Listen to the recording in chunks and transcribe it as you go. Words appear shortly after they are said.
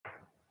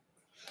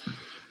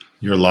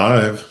You're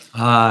live.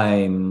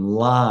 I'm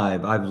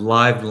live. I've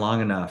lived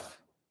long enough.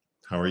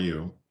 How are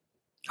you?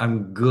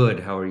 I'm good.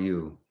 How are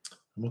you?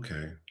 I'm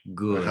okay.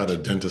 Good. I had a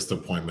dentist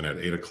appointment at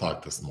 8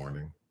 o'clock this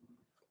morning,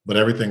 but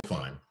everything's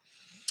fine.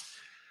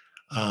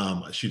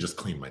 She just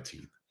cleaned my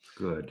teeth.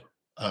 Good.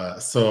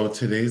 So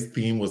today's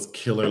theme was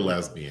killer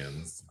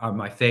lesbians.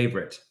 My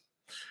favorite.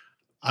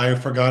 I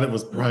forgot it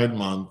was Pride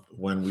Month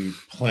when we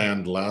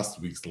planned last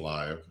week's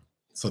live.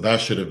 So that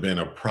should have been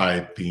a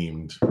Pride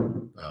themed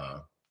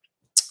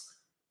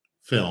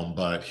film,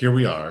 but here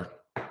we are.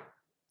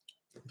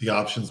 The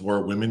options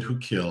were Women Who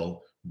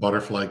Kill,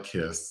 Butterfly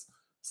Kiss,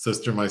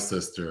 Sister My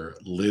Sister,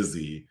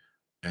 Lizzie,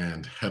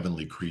 and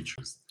Heavenly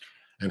Creatures.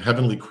 And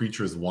Heavenly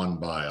Creatures won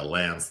by a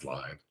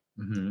landslide.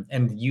 Mm-hmm.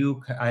 And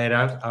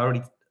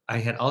I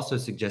had also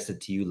suggested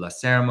to you La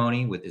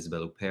Ceremony with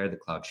Isabelle Huppert, the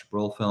Claude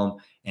Chabrol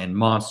film, and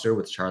Monster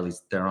with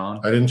Charlize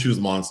Theron. I didn't choose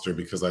Monster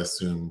because I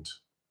assumed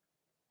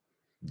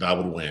that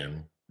would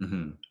win.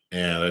 Mm-hmm.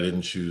 And I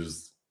didn't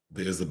choose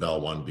the Isabelle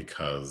one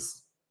because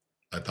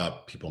I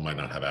thought people might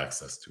not have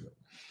access to it.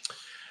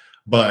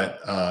 But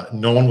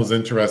no one was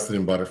interested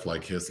in Butterfly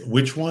Kiss.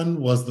 Which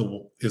one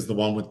is the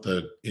one with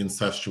the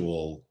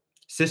incestual?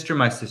 Sister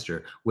My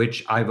Sister,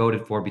 which I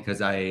voted for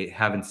because I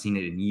haven't seen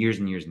it in years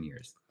and years and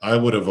years. I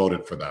would have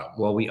voted for that one.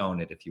 Well, we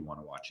own it if you want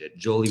to watch it.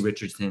 Jolie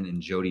Richardson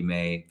and Jodie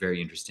May, very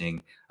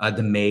interesting.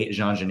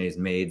 Jean Genet's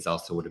Maids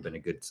also would have been a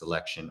good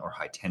selection, or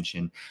High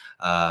Tension.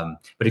 But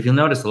if you'll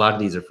notice, a lot of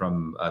these are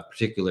from a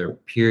particular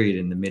period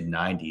in the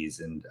mid-90s.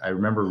 And I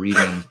remember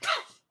reading...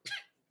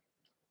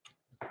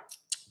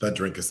 That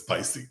drink is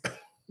spicy.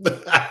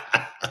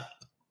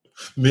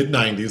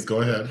 Mid-90s,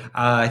 go ahead.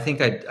 I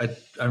think I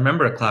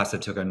remember a class I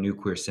took on New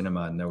Queer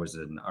Cinema, and there was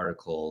an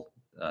article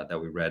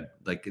that we read,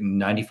 like in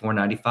 94,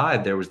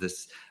 95, there was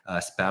this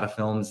spat of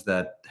films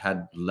that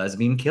had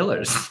lesbian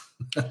killers,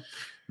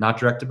 not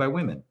directed by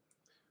women.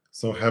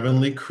 So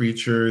Heavenly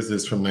Creatures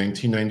is from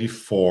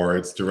 1994.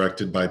 It's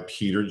directed by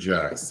Peter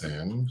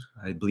Jackson.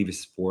 I believe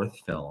his fourth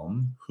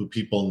film. Who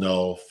people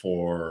know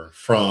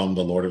from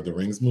the Lord of the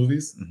Rings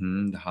movies.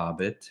 Mm-hmm, The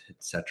Hobbit,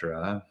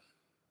 etc.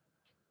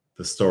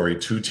 The story,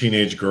 two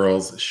teenage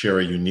girls share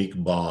a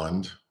unique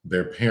bond.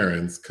 Their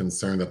parents,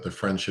 concerned that the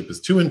friendship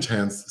is too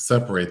intense,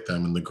 separate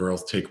them, and the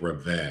girls take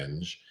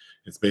revenge.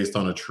 It's based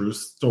on a true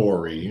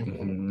story.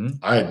 Mm-hmm.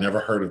 I had never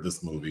heard of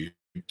this movie.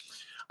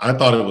 I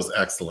thought it was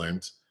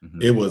excellent.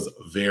 Mm-hmm. It was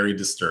very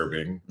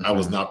disturbing. Mm-hmm. I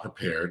was not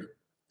prepared.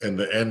 And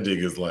the ending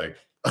is like,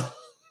 oh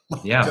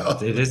yeah,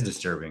 God. It is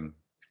disturbing.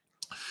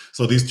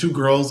 So these two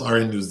girls are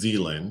in New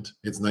Zealand.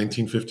 It's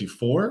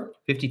 1954?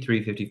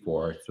 53,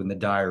 54. It's when the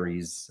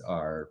diaries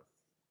are...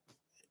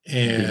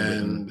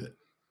 And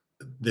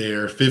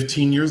they're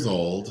 15 years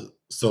old.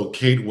 So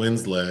Kate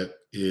Winslet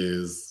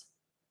is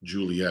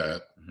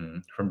Juliet. Mm-hmm.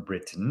 From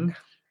Britain.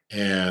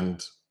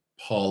 And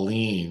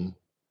Pauline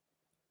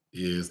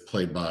is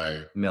played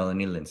by...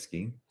 Melanie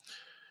Lynskey.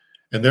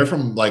 And they're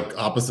from like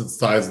opposite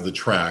sides of the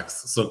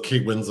tracks. So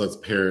Kate Winslet's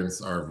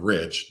parents are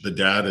rich. The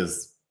dad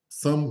is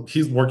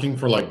he's working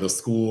for like the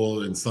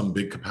school in some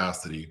big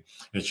capacity.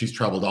 And she's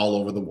traveled all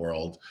over the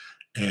world.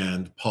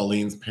 And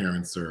Pauline's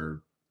parents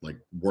are like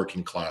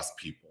working class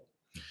people.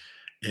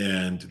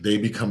 And they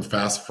become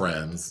fast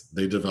friends.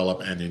 They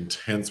develop an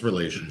intense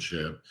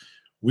relationship.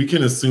 We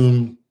can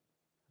assume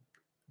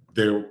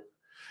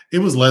it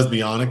was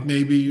lesbianic,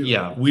 maybe.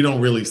 Yeah. We don't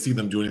really see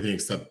them do anything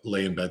except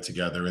lay in bed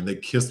together, and they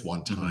kissed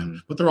one time, mm-hmm.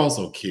 but they're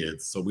also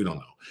kids, so we don't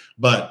know.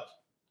 But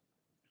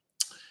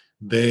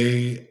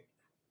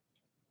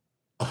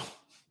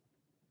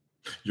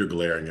you're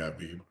glaring at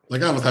me.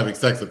 Like I was having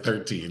sex at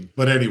 13.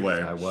 But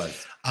anyway. I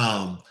was.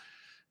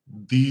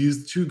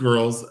 These two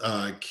girls,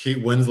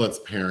 Kate Winslet's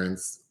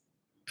parents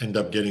end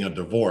up getting a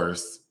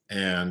divorce.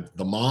 And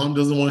the mom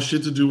doesn't want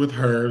shit to do with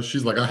her.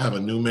 She's like, I have a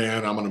new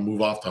man. I'm going to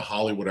move off to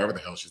Hollywood, whatever the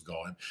hell she's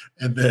going.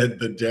 And then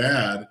the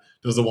dad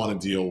doesn't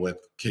want to deal with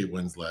Kate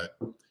Winslet.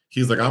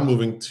 He's like,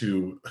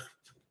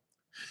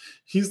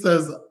 he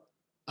says,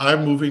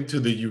 I'm moving to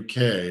the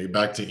UK,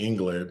 back to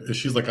England. And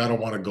she's like, I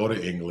don't want to go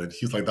to England.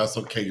 He's like, that's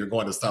okay. You're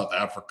going to South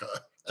Africa.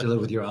 To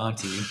live with your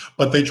auntie.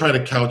 But they try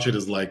to couch it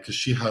as like, because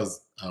she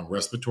has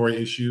respiratory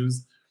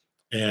issues.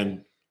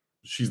 And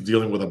she's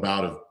dealing with a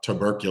bout of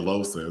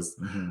tuberculosis.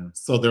 Mm-hmm.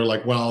 So they're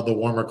like, well, the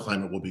warmer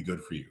climate will be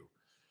good for you.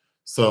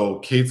 So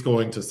Kate's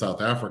going to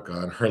South Africa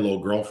and her little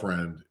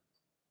girlfriend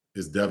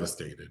is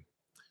devastated.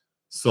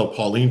 So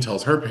Pauline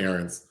tells her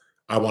parents,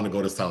 I want to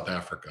go to South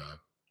Africa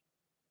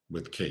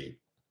with Kate.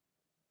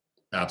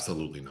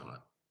 Absolutely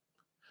not.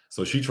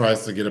 So she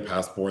tries to get a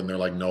passport and they're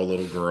like, no,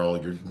 little girl,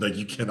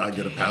 you cannot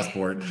get a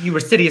passport. You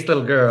fastidious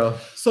little girl.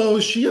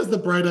 So she has the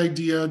bright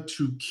idea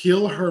to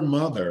kill her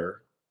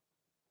mother,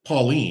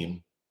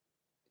 Pauline,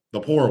 the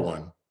poor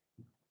one,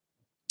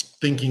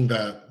 thinking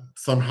that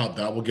somehow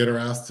that will get her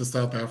ass to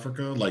South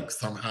Africa. Like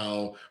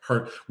somehow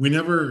we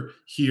never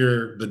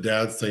hear the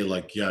dad say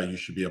like, yeah, you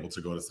should be able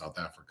to go to South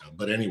Africa.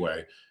 But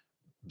anyway,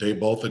 they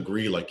both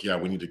agree like, yeah,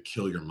 we need to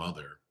kill your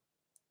mother.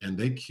 And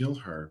they kill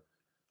her.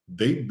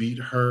 They beat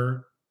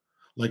her.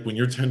 Like when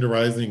you're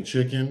tenderizing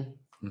chicken,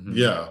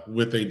 Yeah,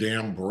 with a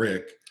damn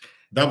brick.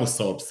 That was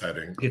so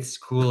upsetting. It's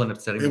cruel and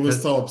upsetting. It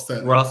was so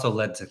upsetting. We're also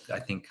led to, I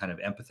think, kind of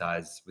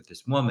empathize with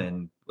this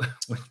woman,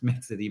 which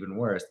makes it even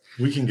worse.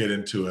 We can get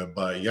into it,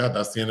 but yeah,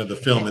 that's the end of the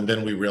film. And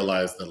then we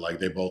realized that like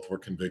they both were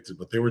convicted,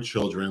 but they were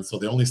children, so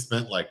they only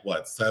spent like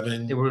what,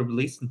 7? They were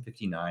released in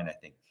 59, I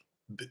think.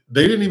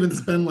 They didn't even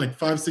spend like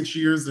 5-6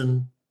 years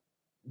in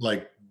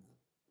like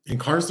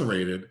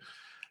incarcerated.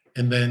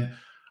 And then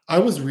I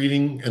was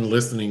reading and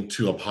listening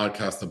to a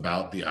podcast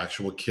about the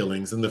actual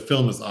killings, and the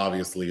film is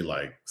obviously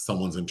like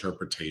someone's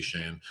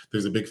interpretation.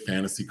 There's a big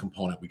fantasy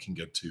component we can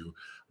get to,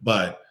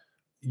 but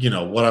you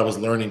know, what I was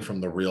learning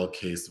from the real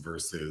case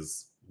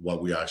versus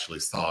what we actually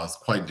saw is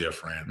quite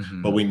different.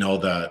 But we know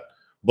that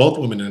both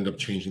women ended up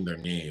changing their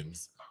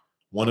names,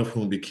 one of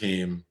whom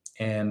became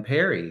Anne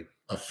Perry,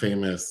 a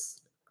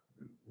famous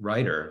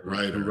writer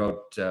who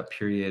wrote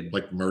period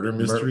murder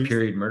mysteries.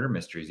 Murder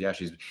mysteries. Yeah,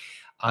 she's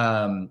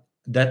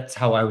that's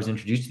how I was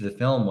introduced to the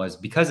film, was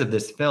because of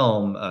this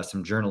film.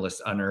 Some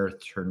journalists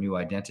unearthed her new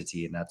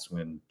identity, and that's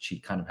when she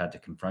kind of had to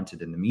confront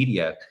it in the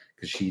media,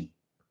 because she'd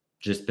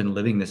just been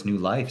living this new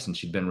life since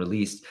she'd been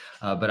released.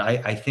 But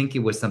I think it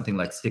was something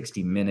like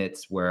 60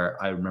 Minutes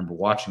where I remember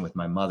watching with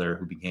my mother,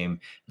 who became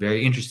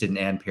very interested in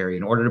Anne Perry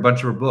and ordered a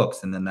bunch of her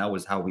books. And then that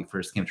was how we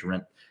first came to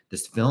rent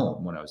this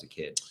film when I was a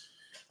kid.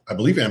 I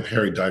believe Anne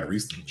Perry died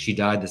recently. She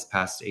died this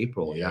past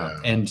April. Yeah.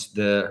 And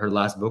her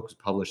last book was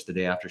published the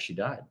day after she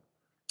died.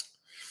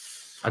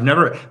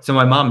 So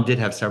my mom did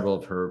have several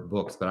of her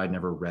books, but I'd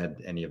never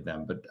read any of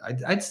them. But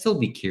I'd still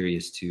be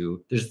curious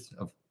too. There's,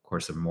 of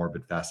course, a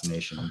morbid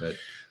fascination, but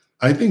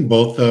I think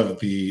both of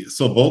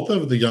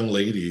the young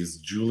ladies,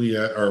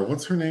 Juliet, or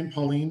what's her name,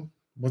 Pauline?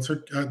 What's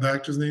the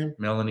actor's name?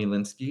 Melanie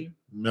Lynskey.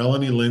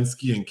 Melanie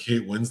Lynskey and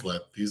Kate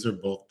Winslet. These are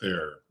both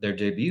their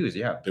debuts.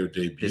 Yeah, their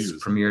debuts.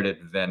 This premiered at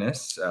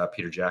Venice.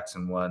 Peter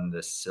Jackson won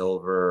the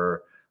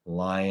Silver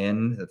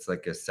Lion. That's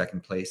like a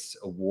second place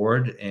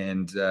award,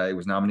 and it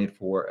was nominated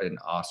for an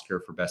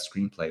Oscar for best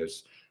screenplay. It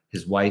was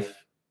his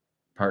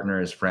partner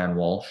is Fran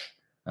Walsh.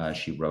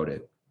 She wrote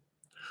it.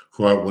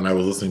 When I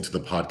was listening to the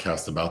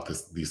podcast about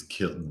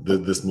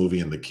this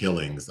movie and the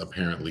killings,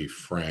 apparently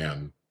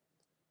Fran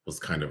was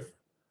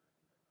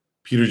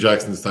Peter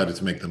Jackson decided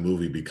to make the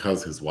movie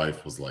because his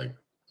wife was like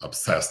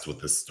obsessed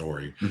with this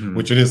story,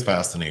 which it is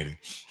fascinating.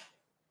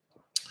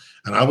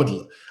 And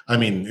I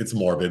mean, it's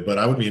morbid, but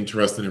I would be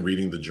interested in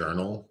reading the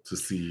journal to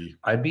see.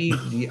 But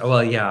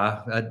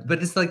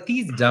it's like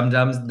these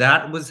dum-dums,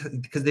 that was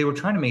because they were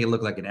trying to make it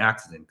look like an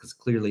accident, because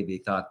clearly they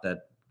thought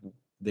that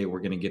they were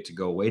going to get to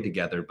go away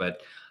together.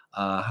 But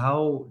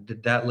how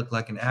did that look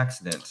like an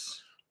accident?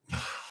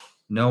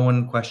 No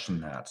one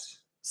questioned that.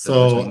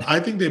 So I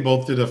think they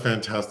both did a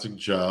fantastic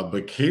job,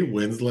 but Kate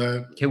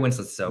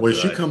Winslet's so when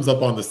good. She comes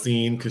up on the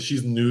scene, because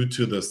she's new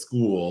to the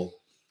school,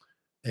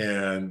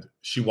 and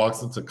she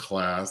walks into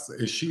class,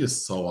 and she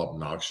is so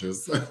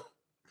obnoxious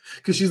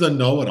because she's a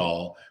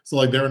know-it-all. So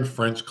like they're in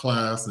French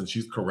class and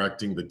she's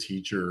correcting the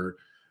teacher,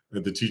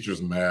 and the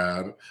teacher's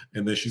mad,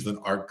 and then she's in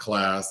art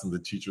class and the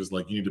teacher's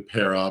like, you need to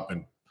pair up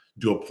and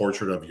do a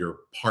portrait of your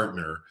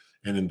partner.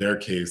 And in their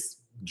case,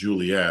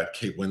 Juliet,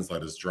 Kate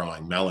Winslet is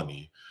drawing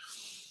Melanie.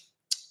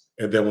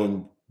 And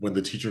then when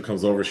the teacher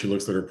comes over, she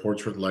looks at her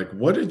portrait like,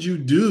 what did you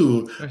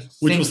do?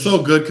 Which was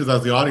so good, because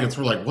as the audience,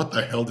 we're like, what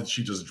the hell did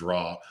she just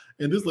draw?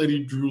 And this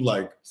lady drew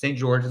like St.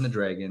 George and the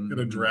Dragon. And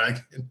a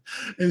dragon.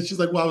 And she's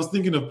like, well, I was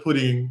thinking of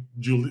putting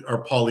Julie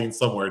or Pauline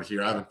somewhere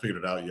here. I haven't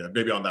figured it out yet.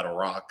 Maybe on that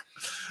rock.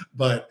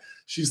 But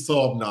she's so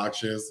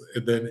obnoxious.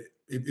 And then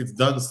it's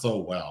done so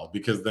well,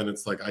 because then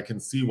it's like, I can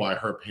see why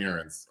her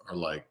parents are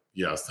like,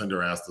 yeah, send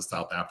her ass to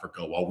South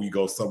Africa while we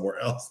go somewhere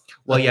else.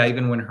 Well, yeah,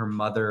 even when her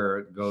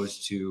mother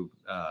goes to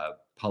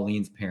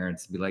Pauline's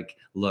parents, be like,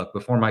 look,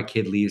 before my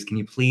kid leaves, can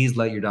you please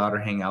let your daughter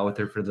hang out with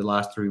her for the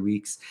last 3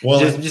 weeks? Well,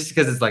 just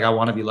because it's like, I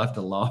want to be left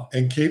alone.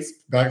 And Kate's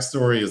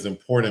backstory is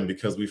important,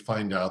 because we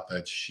find out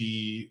that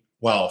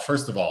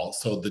first of all,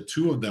 so the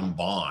two of them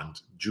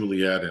bond,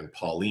 Juliet and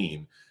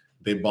Pauline,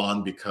 they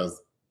bond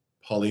because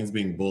Pauline's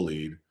being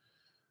bullied,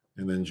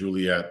 and then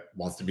Juliet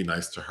wants to be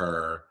nice to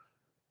her.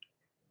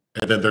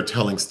 And then they're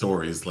telling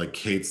stories, like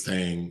Kate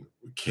saying,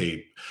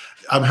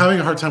 I'm having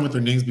a hard time with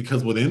their names,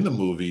 because within the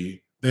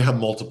movie, they have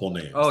multiple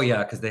names. Oh,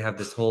 yeah, because they have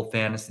this whole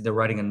fantasy. They're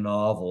writing a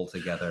novel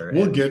together.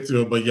 We'll get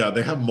to it, but yeah,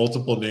 they have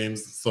multiple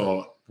names,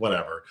 so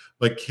whatever.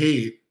 But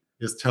Kate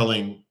is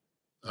telling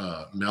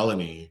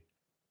Melanie,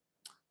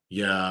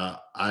 yeah,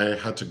 I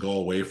had to go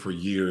away for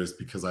years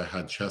because I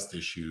had chest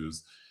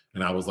issues,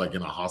 and I was like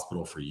in a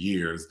hospital for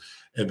years.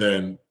 And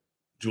then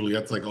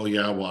Juliet's like, oh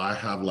yeah, well, I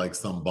have like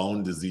some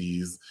bone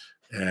disease,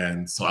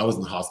 and so I was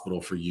in the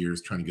hospital for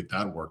years trying to get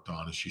that worked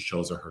on. And she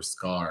shows her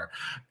scar.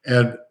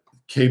 And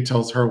Kate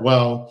tells her,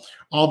 well,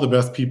 all the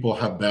best people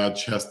have bad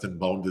chest and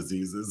bone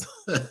diseases.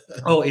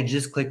 Oh, it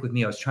just clicked with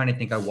me. I was trying to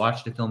think. I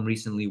watched a film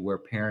recently where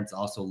parents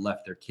also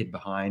left their kid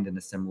behind in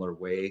a similar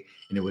way.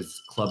 And it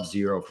was Club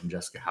Zero from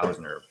Jessica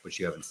Hausner, which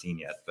you haven't seen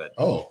yet. But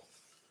oh,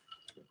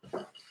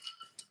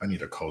 I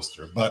need a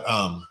coaster. But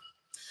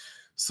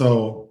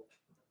so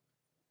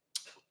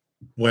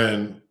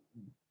when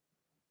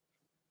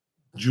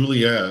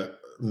Juliet,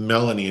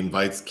 Melanie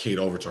invites Kate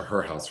over to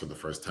her house for the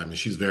first time, and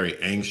she's very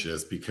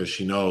anxious because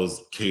she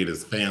knows Kate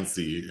is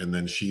fancy, and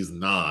then she's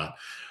not.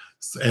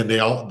 And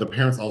the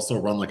parents also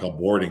run like a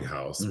boarding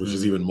house, which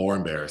is even more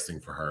embarrassing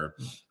for her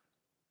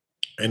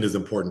and is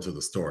important to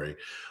the story.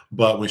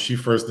 But when she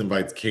first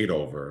invites Kate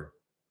over,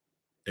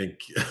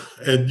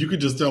 and you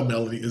could just tell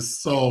Melanie is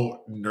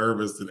so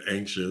nervous and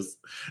anxious,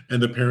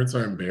 and the parents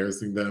are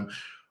embarrassing them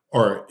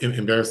or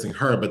embarrassing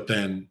her. But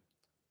then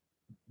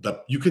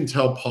you can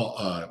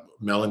tell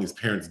Melanie's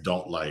parents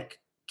don't like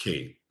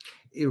Kate.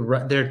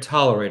 They're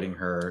tolerating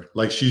her.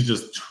 Like she's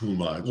just too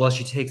much. Well,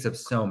 she takes up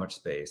so much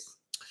space.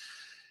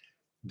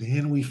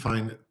 Then we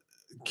find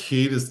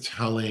Kate is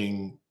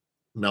telling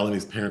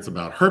Melanie's parents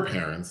about her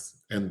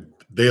parents, and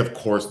they of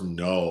course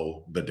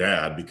know the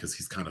dad because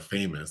he's kind of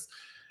famous.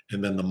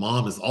 And then the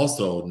mom is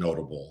also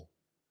notable.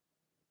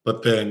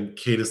 But then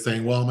Kate is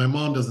saying, well, my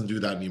mom doesn't do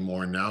that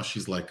anymore. Now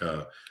she's like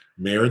a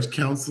marriage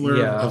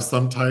counselor of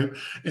some type.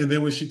 And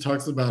then when she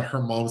talks about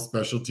her mom's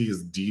specialty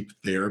is deep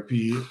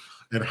therapy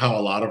and how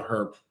a lot of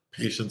her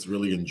patients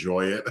really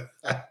enjoy it.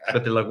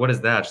 But they're like, what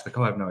is that? She's like,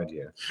 oh, I have no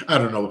idea. I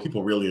don't know, but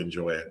people really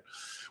enjoy it,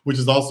 which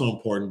is also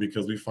important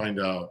because we find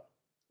out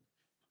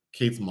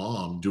Kate's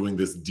mom doing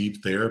this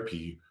deep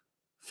therapy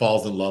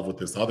falls in love with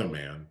this other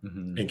man.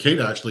 And Kate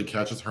actually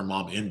catches her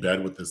mom in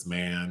bed with this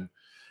man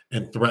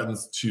and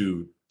threatens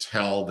to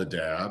tell the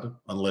dad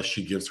unless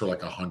she gives her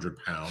like 100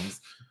 pounds.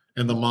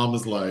 And the mom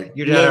is like,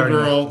 yeah,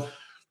 girl,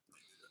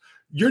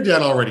 your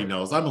dad already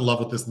knows. I'm in love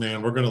with this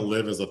man. We're going to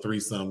live as a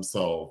threesome.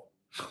 So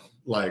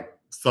like,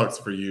 sucks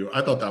for you.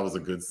 I thought that was a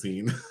good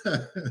scene.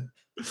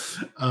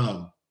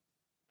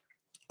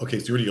 Okay,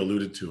 so you already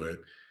alluded to it.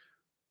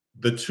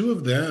 The two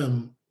of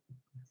them,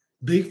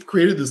 they've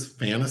created this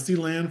fantasy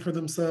land for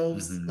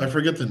themselves. I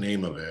forget the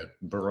name of it.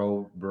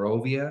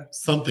 Barovia?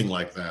 Something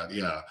like that,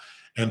 yeah.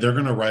 And they're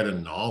going to write a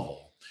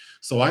novel.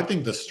 So I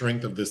think the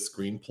strength of this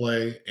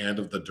screenplay and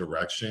of the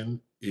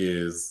direction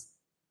is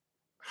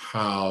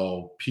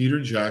how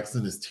Peter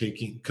Jackson is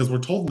taking, because we're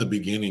told in the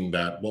beginning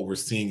that what we're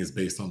seeing is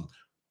based on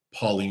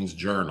Pauline's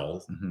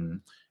journal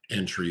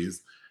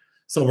entries.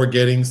 So we're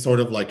getting sort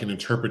of like an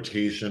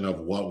interpretation of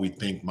what we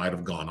think might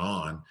have gone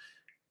on.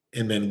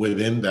 And then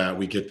within that,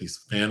 we get these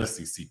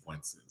fantasy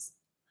sequences.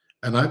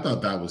 And I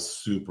thought that was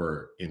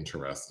super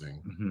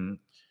interesting.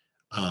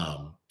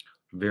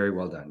 Very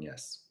well done,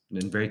 yes.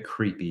 And very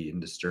creepy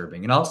and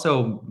disturbing. And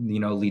also, you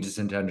know, leads us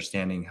into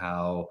understanding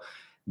how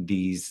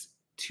these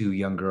two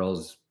young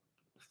girls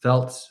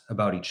felt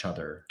about each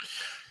other.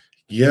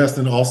 Yes,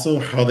 and also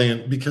how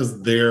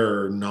because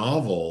their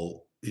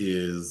novel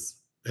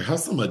it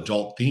has some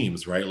adult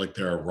themes, right? Like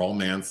there are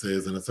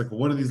romances, and it's like,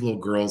 what do these little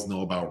girls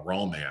know about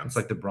romance? It's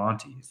like the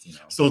Brontes, you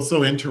know. So it's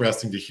so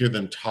interesting to hear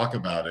them talk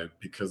about it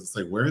because it's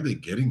like, where are they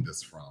getting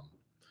this from?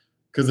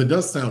 Because it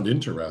does sound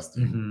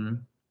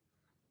interesting.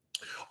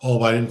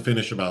 Oh, I didn't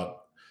finish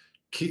about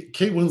Kate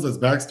Winslet's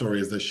backstory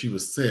is that she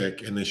was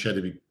sick and then she had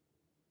to be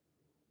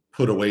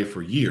put away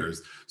for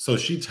years. So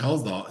she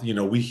tells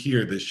we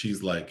hear that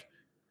she's like,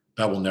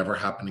 that will never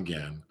happen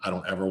again. I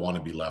don't ever want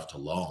to be left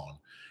alone.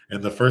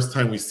 And the first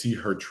time we see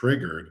her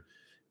triggered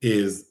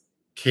is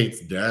Kate's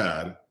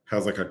dad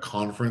has like a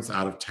conference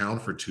out of town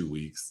for 2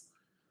 weeks.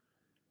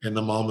 And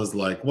the mom is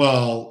like,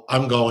 well,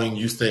 I'm going,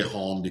 you stay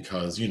home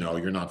because, you know,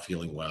 you're not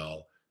feeling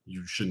well.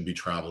 You shouldn't be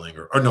traveling.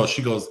 Or no,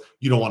 she goes,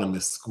 you don't want to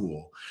miss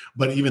school.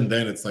 But even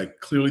then it's like,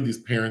 clearly these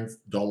parents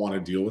don't want to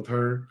deal with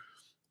her.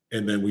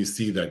 And then we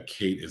see that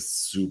Kate is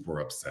super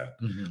upset.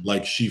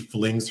 Like she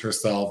flings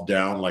herself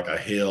down like a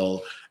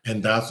hill.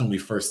 And that's when we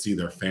first see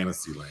their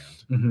fantasy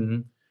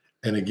land.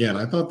 And again,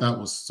 I thought that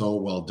was so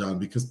well done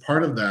because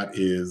part of that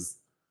is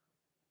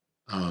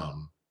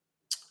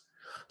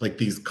like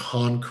these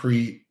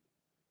concrete,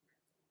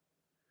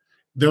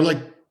 they're like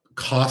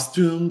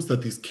costumes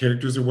that these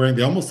characters are wearing.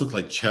 They almost look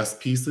like chess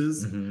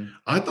pieces.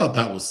 I thought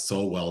that was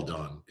so well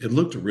done. It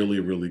looked really,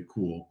 really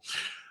cool.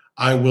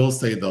 I will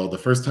say though, the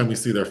first time we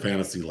see their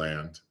fantasy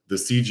land, the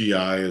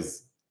CGI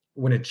is,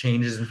 when it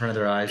changes in front of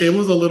their eyes, it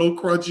was a little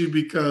crunchy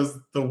because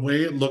the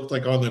way it looked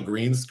like on the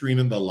green screen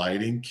and the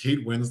lighting,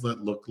 Kate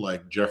Winslet looked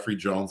like Jeffrey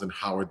Jones and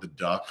Howard the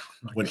Duck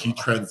when he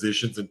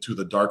transitions into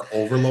the Dark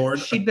Overlord.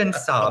 She'd been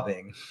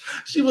sobbing.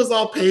 She was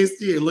all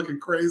pasty and looking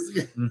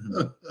crazy.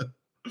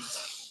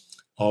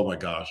 Oh my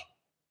gosh.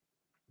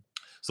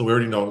 So we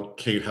already know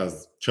Kate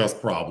has chest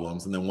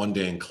problems. And then one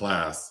day in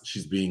class,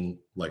 she's being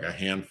like a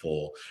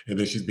handful. And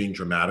then she's being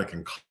dramatic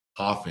and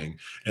coughing.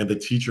 And the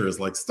teacher is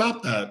like,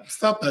 stop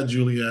that,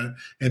 Juliet.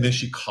 And then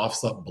she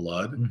coughs up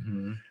blood.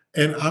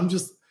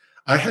 And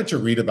I had to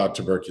read about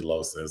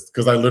tuberculosis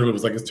because I literally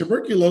was like, is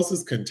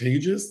tuberculosis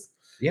contagious?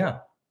 Yeah.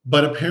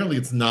 But apparently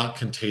it's not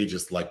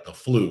contagious like the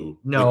flu.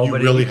 No, like you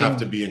but really have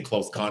to be in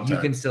close contact. You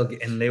can still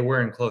get, and they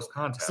were in close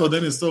contact. So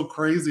then it's so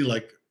crazy,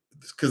 like,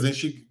 because then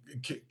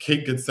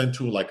Kate gets sent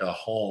to like a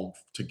home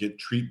to get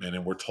treatment,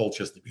 and we're told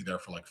she has to be there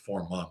for like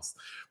 4 months.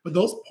 But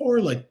those poor,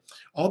 like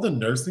all the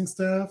nursing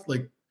staff,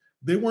 like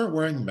they weren't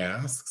wearing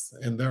masks,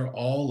 and they're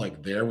all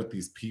like there with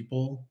these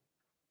people.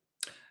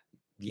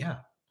 Yeah.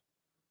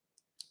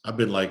 I've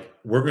been like,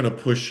 we're gonna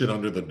push shit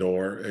under the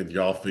door and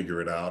y'all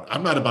figure it out.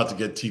 I'm not about to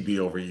get TB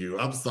over you.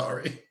 I'm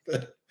sorry.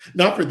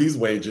 Not for these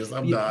wages.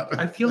 I'm not.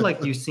 I feel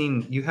like you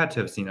had to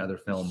have seen other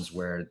films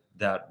where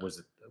that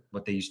was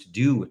what they used to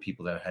do with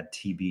people that had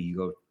TB.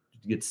 You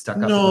get stuck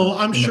up. No,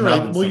 I'm sure.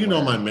 Well, you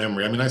know my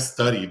memory. I mean, I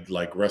studied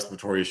like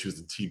respiratory issues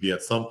and TB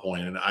at some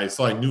point, and I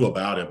knew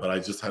about it, but I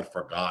just had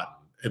forgotten.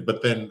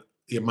 But then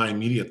my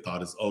immediate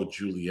thought is, oh,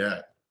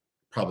 Juliet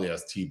probably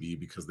has TB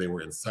because they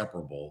were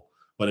inseparable.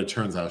 But it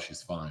turns out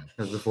she's fine.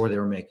 Because before they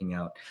were making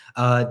out.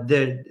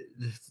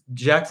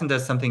 Jackson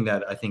does something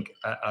that I think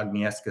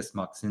Agnieszka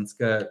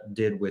Smoczynska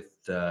did with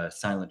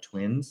Silent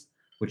Twins,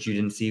 which you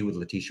didn't see with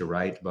Letitia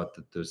Wright about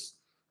those.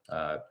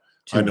 I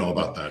know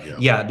about that. Yeah.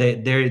 Yeah,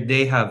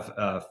 they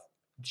have.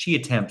 She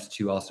attempts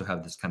to also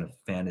have this kind of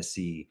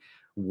fantasy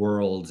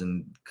worlds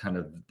and kind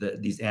of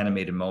these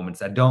animated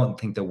moments. I don't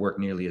think they'll work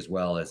nearly as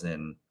well as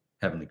in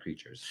Heavenly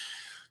Creatures.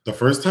 The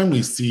first time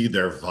we see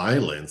their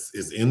violence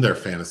is in their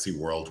fantasy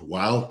world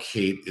while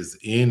Kate is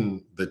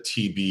in the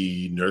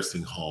TB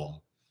nursing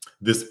home.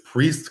 This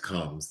priest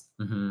comes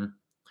and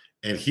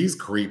he's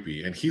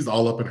creepy and he's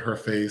all up in her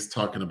face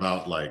talking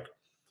about like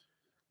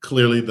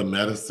clearly the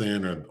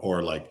medicine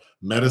or like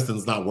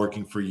medicine's not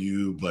working for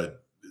you,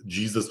 but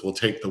Jesus will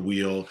take the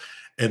wheel.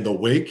 And the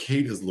way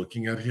Kate is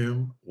looking at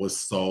him was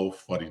so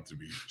funny to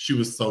me. She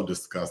was so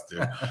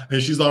disgusted.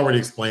 And she's already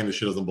explained that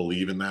she doesn't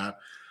believe in that.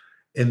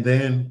 And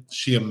then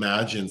she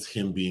imagines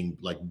him being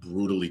like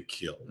brutally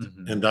killed.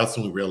 And that's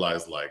when we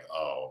realize like,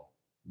 oh,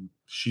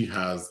 she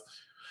has,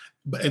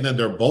 and then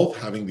they're both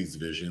having these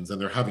visions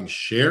and they're having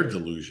shared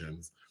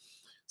delusions.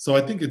 So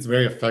I think it's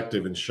very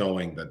effective in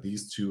showing that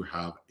these two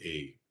have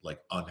a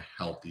like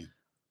unhealthy,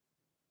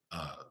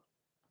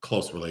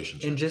 close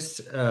relationship. And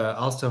just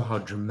also how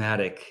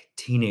dramatic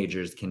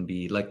teenagers can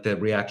be, like the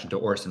reaction to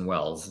Orson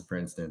Welles, for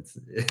instance.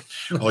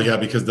 Oh yeah,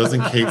 because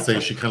doesn't Kate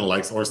say she kind of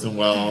likes Orson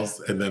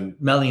Welles, and then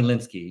Melanie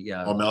Lynskey,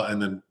 yeah. And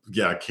then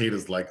yeah, Kate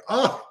is like,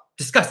 oh,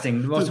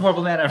 disgusting, the most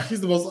horrible man ever. He's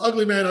the most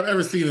ugly man I've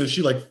ever seen, and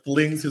she like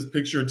flings his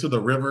picture into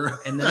the river.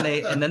 And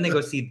then they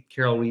go see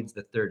Carol Reed's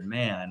The Third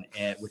Man,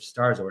 which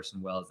stars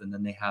Orson Welles, and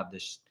then they have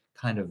this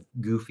kind of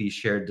goofy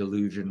shared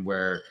delusion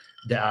where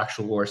the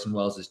actual Orson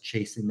Welles is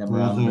chasing them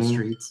around the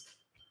streets.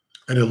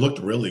 And it looked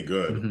really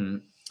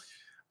good.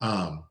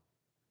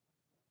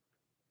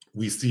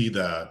 We see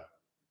that.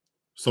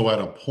 So at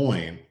a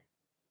point,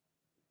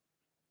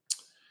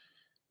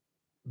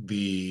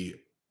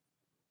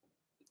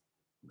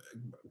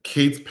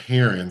 Kate's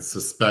parents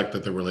suspect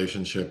that the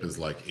relationship is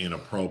like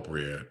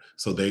inappropriate.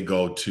 So they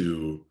go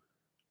to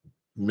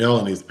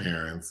Melanie's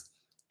parents,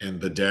 and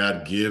the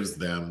dad gives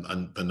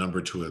them the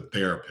number to a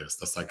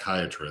therapist, a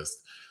psychiatrist.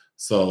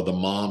 So the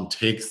mom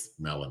takes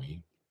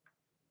Melanie.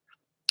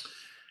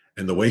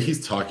 And the way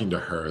he's talking to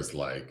her is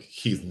like,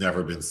 he's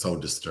never been so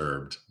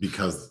disturbed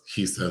because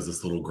he says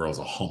this little girl's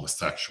a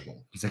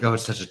homosexual. He's like, oh,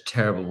 it's such a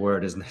terrible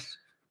word, isn't it?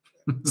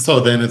 So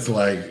then it's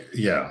like,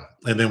 yeah.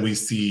 And then we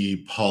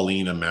see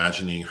Pauline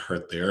imagining her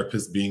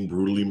therapist being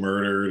brutally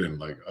murdered and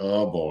like,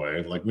 oh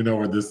boy, like we know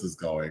where this is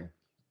going.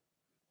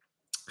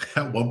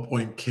 At one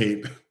point,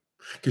 Kate,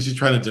 because she's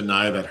trying to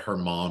deny that her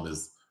mom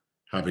is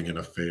having an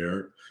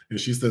affair. And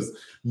she says,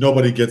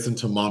 nobody gets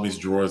into mommy's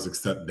drawers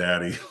except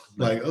daddy.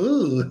 Like,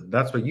 ooh.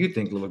 That's what you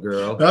think, little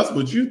girl. That's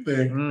what you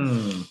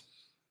think.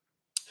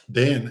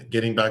 Then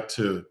getting back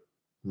to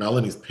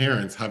Melanie's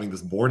parents having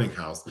this boarding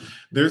house,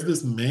 there's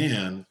this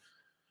man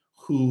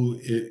who,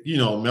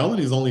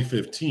 Melanie's only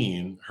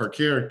 15, her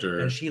character.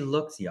 And she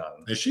looks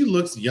young.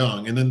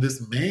 And then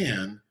this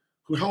man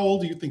who, how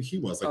old do you think he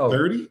was? Like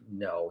 30?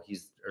 No,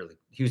 he's early.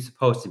 He was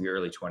supposed to be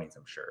early 20s,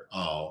 I'm sure.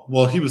 Oh,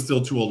 well, he was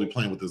still too old to be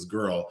playing with this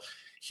girl.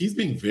 He's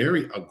being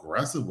very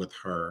aggressive with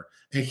her,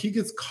 and he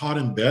gets caught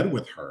in bed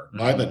with her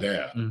by the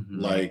dad.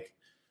 Like,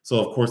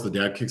 so of course the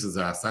dad kicks his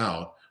ass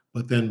out,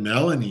 but then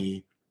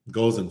Melanie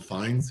goes and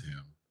finds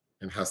him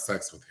and has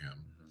sex with him.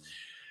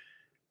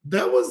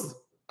 That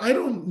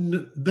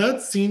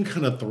scene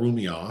kind of threw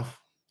me off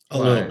a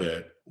little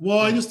bit. Well,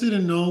 I just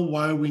didn't know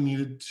why we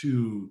needed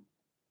to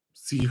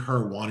see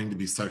her wanting to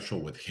be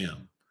sexual with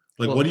him.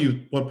 Like,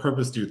 what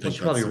purpose do you think?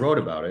 She probably wrote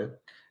about it.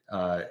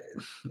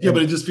 Yeah,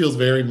 but it just feels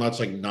very much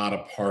like not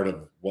a part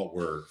of what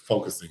we're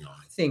focusing on.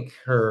 I think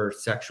her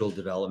sexual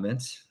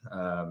development,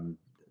 and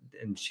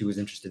she was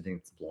interested in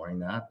exploring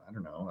that. I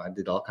don't know. I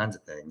did all kinds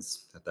of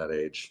things at that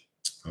age.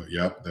 Oh,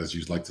 yeah, as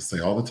you like to say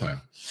all the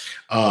time.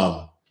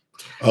 So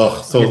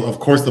of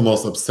course the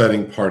most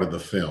upsetting part of the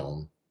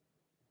film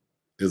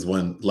is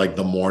when, like,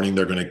 the morning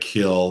they're going to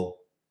kill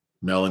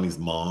Melanie's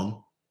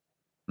mom.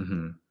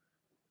 And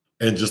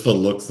just the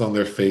looks on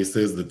their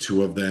faces, the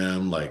two of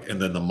them, like, and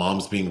then the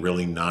mom's being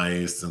really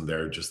nice, and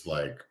they're just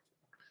like,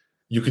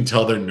 you can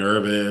tell they're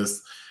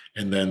nervous.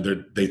 And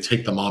then they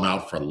take the mom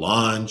out for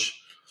lunch,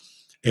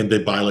 and they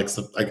buy like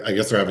some, I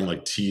guess they're having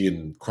like tea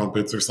and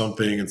crumpets or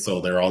something. And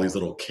so there are all these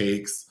little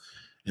cakes,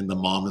 and the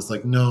mom is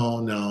like,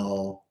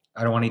 no,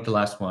 I don't want to eat the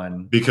last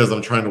one because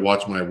I'm trying to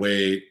watch my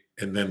weight.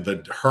 And then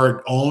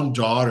her own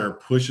daughter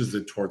pushes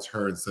it towards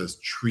her and says,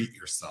 treat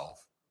yourself.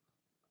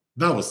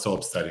 That was so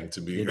upsetting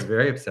to me. It's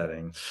very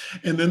upsetting.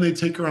 And then they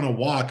take her on a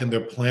walk, and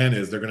their plan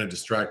is they're going to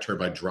distract her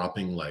by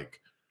dropping like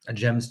a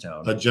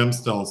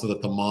gemstone so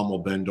that the mom will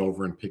bend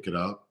over and pick it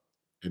up,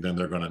 and then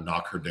they're going to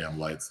knock her damn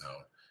lights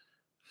out.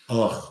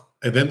 Ugh.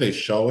 And then they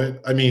show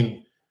it. I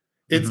mean,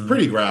 it's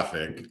pretty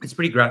graphic. It's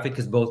pretty graphic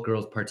because both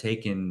girls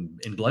partake in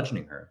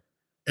bludgeoning her.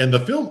 And the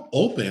film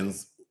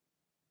opens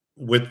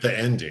with the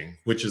ending,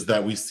 which is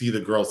that we see the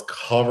girls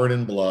covered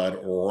in blood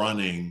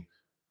running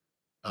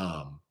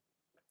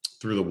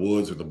through the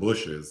woods or the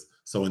bushes.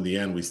 So in the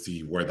end, we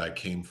see where that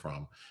came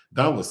from.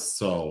 That was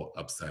so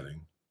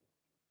upsetting.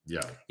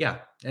 Yeah. Yeah.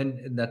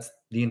 And that's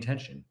the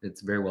intention.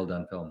 It's a very well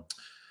done film.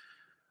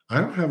 I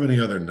don't have any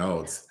other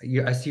notes.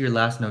 I see your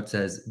last note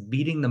says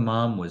beating the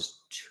mom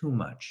was too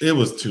much. It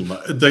was too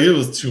much. It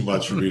was too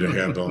much for me to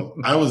handle.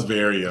 I was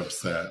very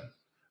upset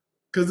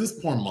because this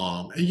poor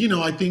mom, and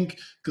I think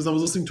because I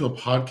was listening to a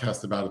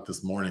podcast about it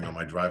this morning on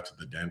my drive to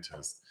the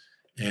dentist,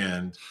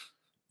 and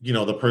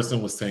the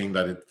person was saying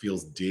that it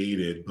feels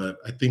dated, but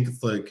I think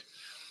it's like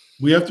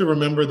we have to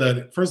remember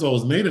that, first of all,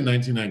 it was made in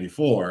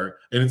 1994,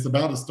 and it's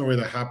about a story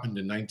that happened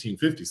in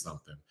 1950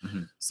 something.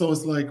 So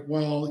it's like,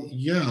 well,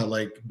 yeah,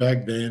 like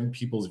back then,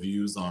 people's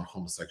views on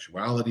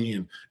homosexuality,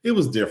 and it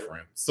was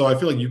different. So I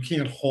feel like you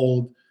can't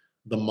hold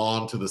the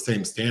mom to the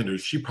same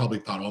standards. She probably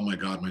thought, oh my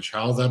God, my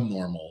child's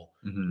abnormal.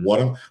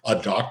 What a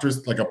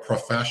doctor's, like a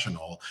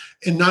professional,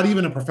 and not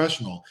even a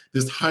professional,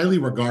 this highly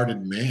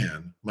regarded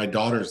man, my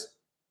daughter's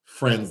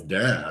friend's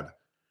dad,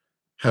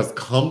 has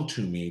come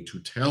to me to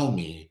tell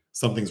me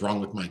something's wrong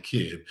with my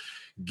kid,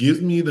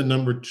 gives me the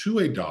number to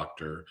a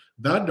doctor.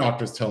 That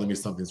doctor's telling me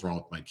something's wrong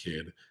with my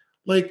kid.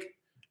 Like,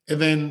 and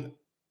then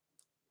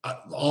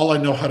all I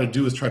know how to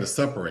do is try to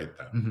separate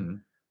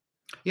them.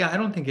 Yeah, I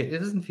don't think it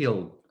doesn't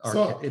feel,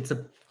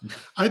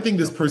 I think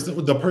the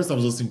person I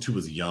was listening to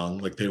was young,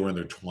 like they were in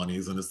their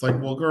 20s. And it's like,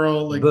 well,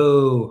 girl, like,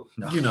 boo.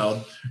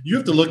 No. You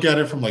have to look at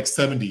it from like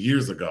 70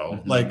 years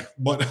ago. Like,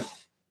 what?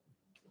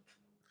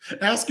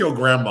 Ask your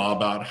grandma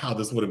about how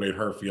this would have made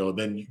her feel.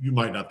 Then you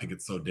might not think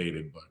it's so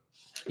dated, but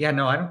yeah,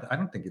 no, I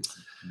don't think it's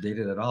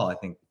dated at all. I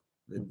think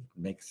it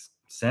makes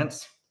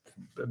sense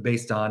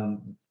based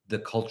on the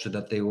culture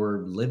that they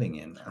were living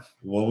in.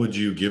 What would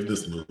you give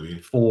this movie?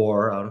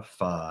 4 out of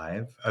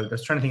 5. I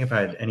was trying to think if I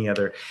had any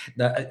other.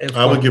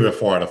 I would give it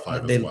 4 out of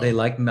 5. They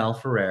like Mel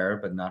Ferrer,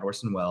 but not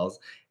Orson Welles.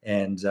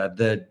 And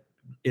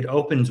it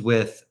opens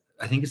with,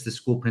 I think it's the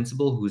school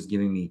principal who's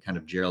giving me kind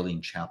of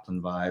Geraldine Chaplin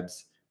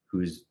vibes,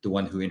 who's the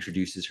one who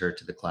introduces her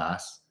to the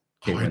class.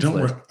 I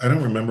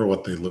don't remember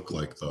what they look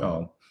like though.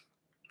 Oh,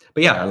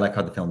 but yeah, I like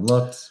how the film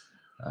looks.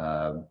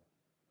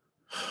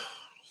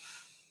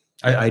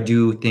 I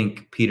do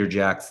think Peter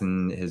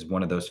Jackson is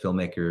one of those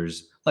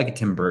filmmakers, like a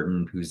Tim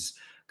Burton, who's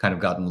kind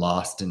of gotten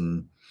lost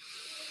in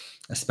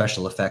a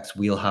special effects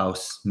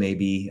wheelhouse,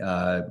 maybe.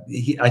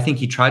 I think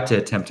he tried to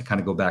attempt to kind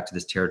of go back to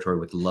this territory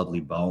with Lovely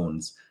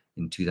Bones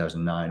in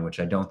 2009, which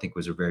I don't think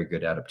was a very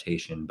good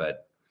adaptation,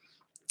 but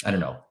I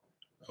don't know.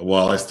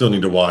 Well, I still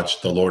need to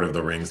watch the Lord of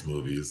the Rings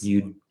movies. I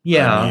mean,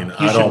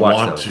 I don't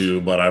want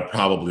to, but I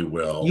probably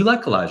will. You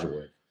like Elijah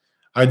Wood?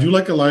 I do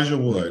like Elijah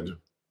Wood.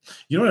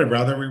 You know what I'd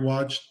rather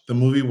rewatch? The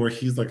movie where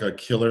he's like a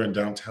killer in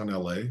downtown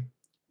LA.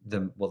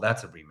 Well,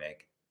 that's a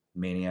remake.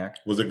 Maniac.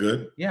 Was it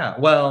good? Yeah.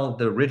 Well,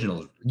 the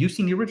original. You've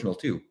seen the original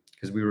too,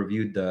 because we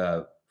reviewed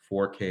the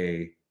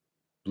 4K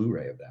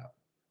Blu-ray of that.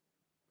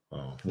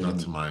 Oh, not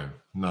to my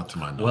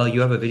knowledge. Well, you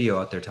have a video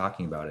out there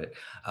talking about it.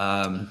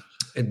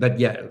 But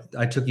yeah,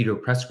 I took you to a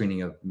press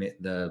screening of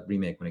the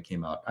remake when it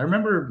came out. I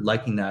remember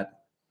liking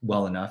that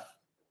well enough.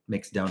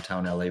 Makes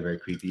downtown LA very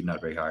creepy,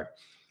 not very hard.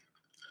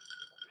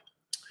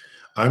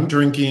 I'm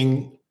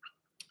drinking,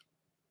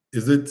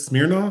 is it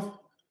Smirnoff?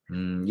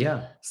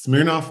 Yeah.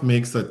 Smirnoff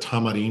makes a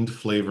tamarind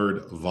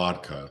flavored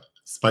vodka,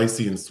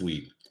 spicy and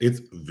sweet.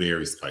 It's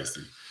very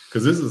spicy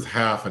because this is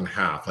half and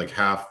half, like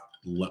half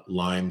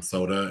lime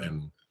soda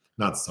and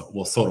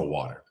soda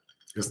water.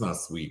 It's not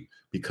sweet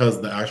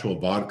because the actual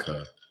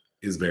vodka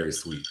is very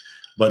sweet,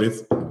 but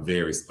it's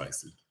very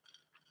spicy.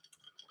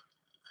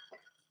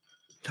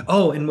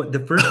 Oh, and what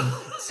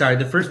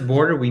the first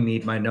border we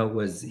meet, my note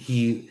was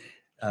he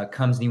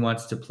comes and he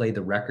wants to play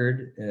the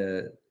record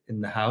in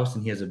the house,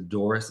 and he has a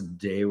Doris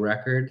Day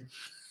record.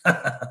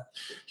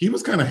 He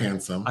was kind of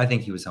handsome. I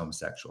think he was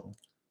homosexual.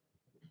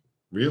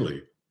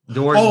 Really?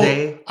 Doris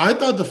Day? I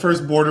thought the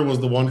first border was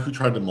the one who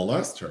tried to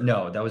molest her.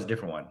 No, that was a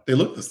different one. They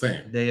look the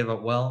same. They have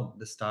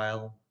the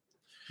style.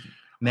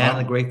 Man in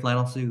the gray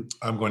flannel suit.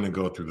 I'm going to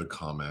go through the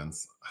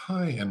comments.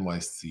 Hi,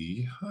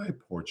 NYC. Hi,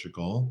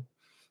 Portugal.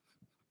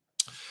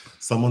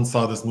 Someone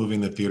saw this movie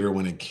in the theater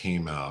when it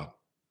came out.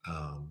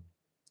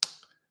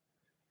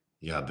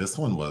 Yeah, this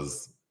one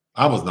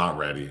I was not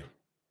ready.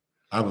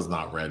 I was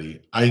not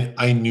ready.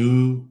 I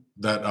knew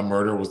that a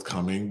murder was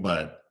coming,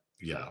 but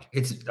yeah.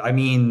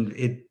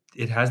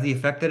 It has the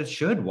effect that it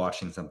should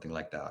watching something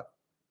like that.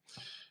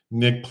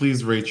 Nick,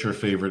 please rate your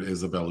favorite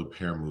Isabelle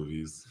Huppert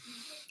movies.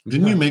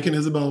 Didn't you make an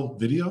Isabelle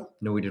video?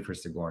 No, we did for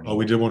Sigourney. Oh,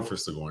 we did one for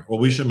Sigourney. Well,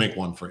 we should make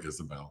one for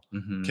Isabelle.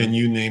 Mm-hmm. Can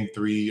you name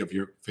 3 of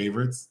your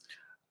favorites?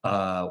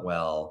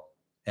 Well,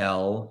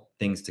 L,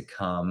 Things to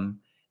Come,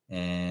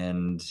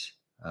 and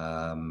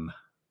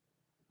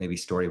maybe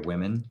Story of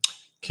Women.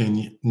 Can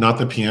you not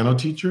the piano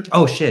teacher?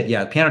 Oh shit,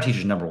 yeah, Piano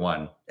Teacher's number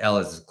one. L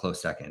is a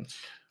close second.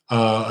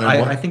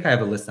 I think I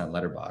have a list on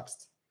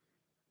Letterboxd.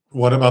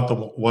 What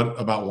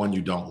about one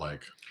you don't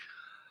like?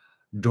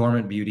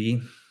 Dormant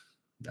Beauty.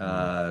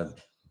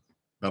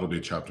 That'll be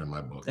a chapter in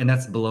my book. And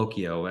that's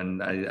Bellocchio,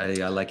 and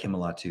I like him a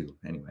lot too.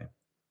 Anyway,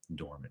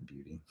 Dormant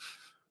Beauty.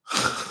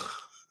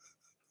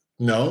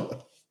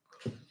 No.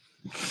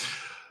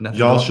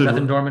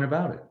 Nothing dormant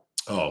about it.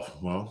 Oh,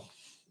 well.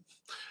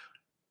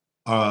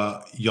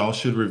 Y'all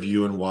should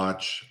review and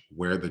watch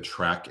Where the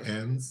Track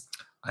Ends.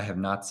 I have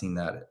not seen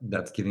that.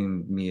 That's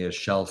giving me a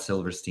Shel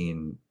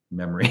Silverstein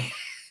memory.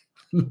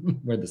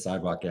 Where the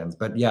Sidewalk Ends.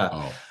 But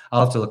yeah,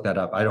 I'll have to look that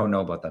up. I don't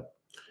know about that.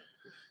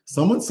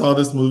 Someone saw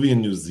this movie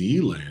in New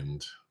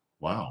Zealand.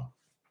 Wow.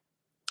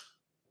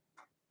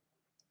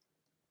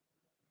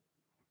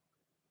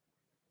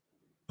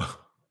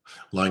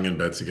 Lying in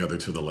bed together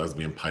to the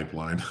lesbian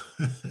pipeline.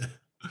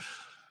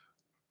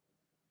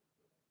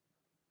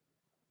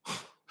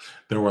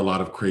 There were a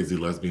lot of crazy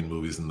lesbian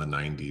movies in the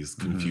 90s,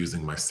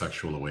 confusing my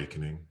sexual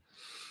awakening.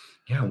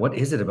 Yeah, what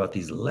is it about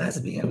these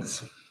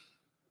lesbians?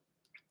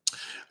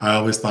 I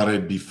always thought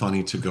it'd be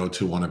funny to go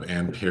to one of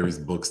Anne Perry's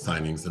book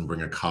signings and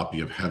bring a copy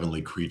of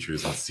Heavenly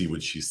Creatures and see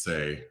what she'd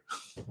say.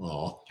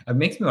 Oh, it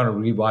makes me want to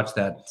rewatch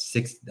that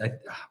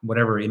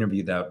whatever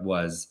interview that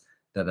was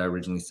that I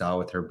originally saw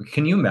with her. But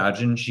can you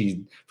imagine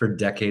she, for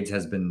decades,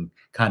 has been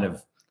kind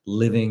of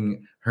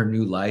living her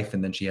new life,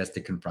 and then she has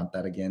to confront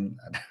that again?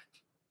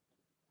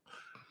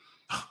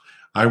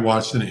 I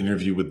watched an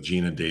interview with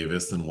Gina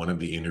Davis, and one of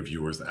the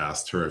interviewers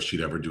asked her if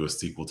she'd ever do a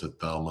sequel to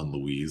Thelma and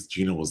Louise.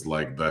 Gina was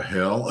like, the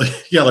hell?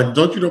 Yeah, like,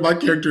 don't you know my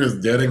character is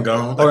dead and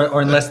gone?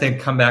 Or unless they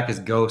come back as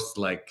ghosts,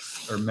 like,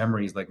 or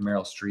memories like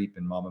Meryl Streep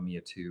in Mamma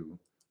Mia 2.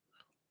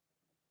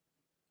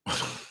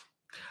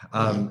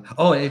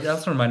 It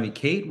also reminded me,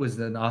 Kate was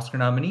an Oscar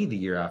nominee the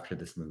year after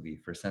this movie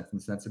for Sense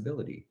and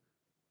Sensibility.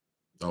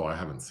 Oh, I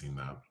haven't seen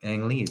that.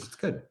 Ang Lee's, it's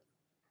good.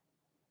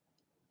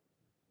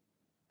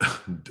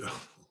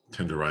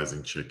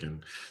 Tenderizing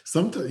chicken.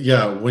 Sometimes,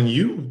 yeah, when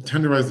you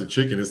tenderize the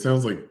chicken, it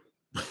sounds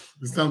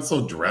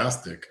so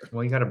drastic.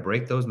 Well, you got to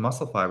break those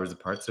muscle fibers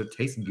apart so it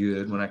tastes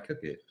good when I cook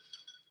it.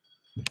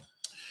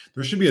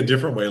 There should be a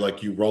different way,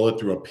 like you roll it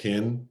through a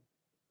pin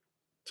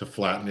to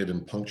flatten it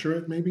and puncture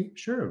it, maybe?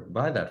 Sure,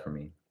 buy that for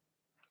me.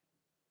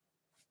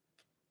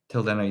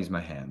 Till then, I use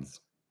my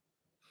hands.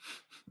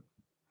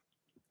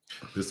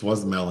 This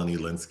was Melanie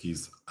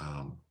Lynskey's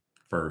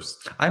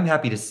first. I'm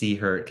happy to see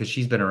her because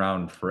she's been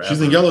around forever.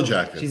 She's in Yellow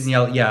Jackets. She's in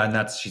Yellow, yeah,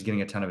 and she's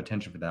getting a ton of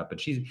attention for that.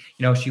 But she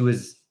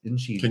was, didn't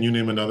she? Can you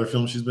name another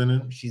film she's been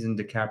in? She's in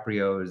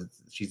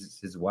DiCaprio's. She's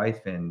his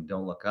wife in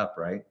Don't Look Up,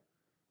 right?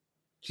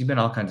 She's been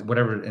all kinds of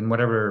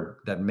whatever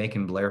that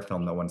Macon Blair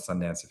film that won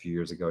Sundance a few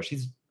years ago.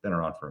 She's been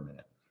around for a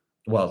minute.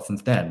 Well,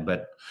 since then,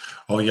 but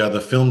oh yeah,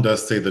 the film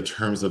does say the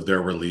terms of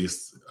their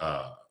release.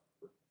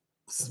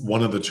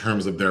 One of the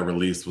terms of their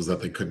release was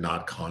that they could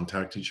not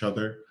contact each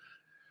other.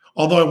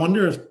 Although I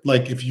wonder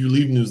if you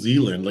leave New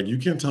Zealand, like you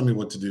can't tell me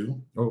what to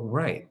do. Oh,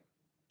 right.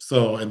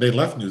 So, and they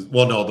left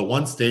the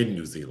one stayed in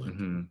New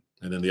Zealand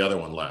and then the other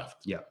one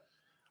left. Yeah.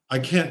 I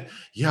can't.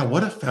 Yeah.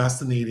 What a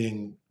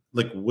fascinating,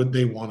 would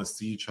they want to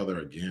see each other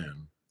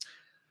again?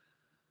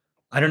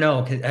 I don't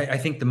know. I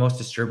think the most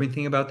disturbing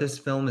thing about this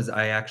film is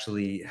I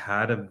actually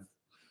had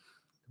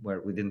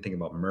we didn't think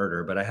about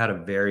murder, but I had a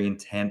very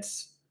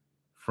intense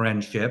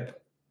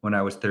friendship when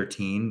I was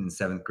 13 in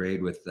 7th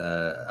grade with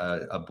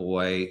a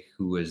boy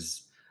who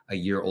was a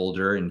year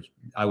older. And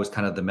I was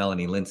kind of the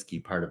Melanie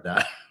Lynskey part of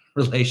that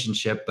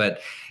relationship,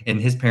 and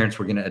his parents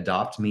were going to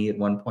adopt me at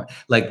one point.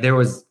 Like there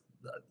was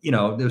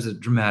a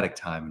dramatic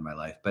time in my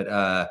life, but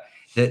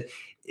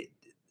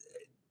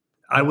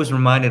I was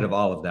reminded of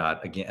all of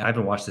that again. I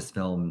haven't watched this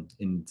film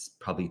in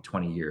probably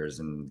 20 years,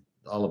 and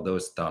all of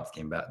those thoughts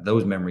came back.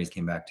 Those memories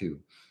came back too.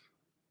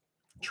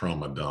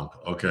 Trauma dump.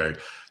 Okay.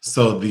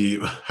 So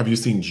have you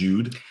seen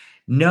Jude?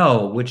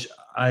 No, which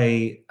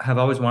I have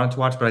always wanted to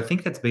watch, but I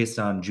think that's based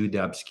on Jude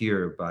the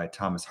Obscure by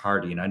Thomas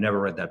Hardy. And I never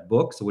read that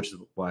book, so which is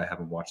why I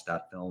haven't watched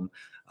that film.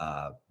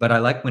 But I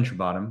like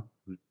Winterbottom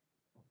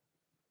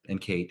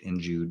and Kate and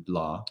Jude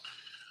Law.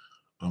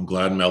 I'm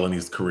glad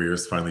Melanie's career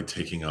is finally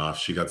taking off.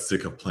 She got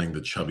sick of playing the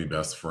chubby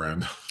best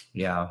friend.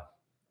 Yeah.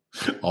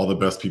 All the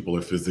best people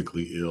are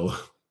physically ill.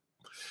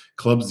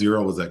 Club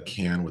Zero was at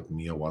Cannes with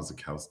Mia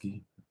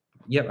Wasikowski.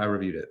 Yep, I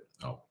reviewed it.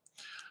 Oh.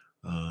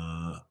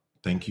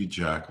 Thank you,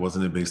 Jack.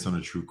 Wasn't it based on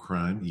a true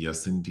crime?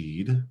 Yes,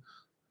 indeed.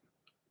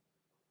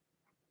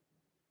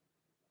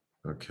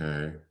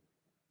 Okay.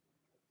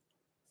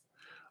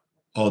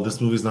 Oh,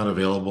 this movie's not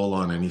available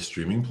on any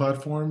streaming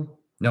platform?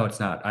 No, it's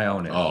not. I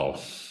own it.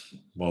 Oh,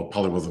 well,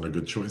 probably wasn't a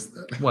good choice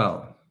then.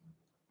 Well.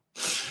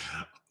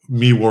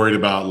 Me worried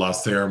about La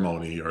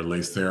Ceremony or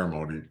Les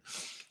Ceremony.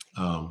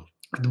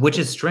 Which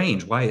is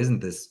strange. Why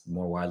isn't this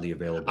more widely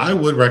available? I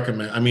would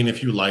recommend,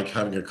 if you like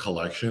having a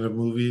collection of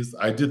movies,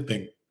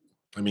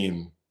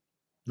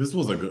 This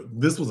was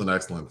an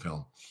excellent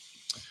film.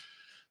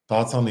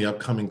 Thoughts on the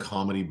upcoming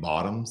comedy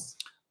Bottoms?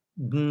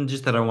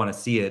 Just that I want to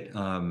see it.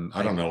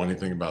 I don't know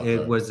anything about it.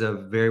 that. It was a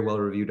very well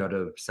reviewed out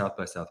of South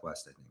by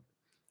Southwest, I think.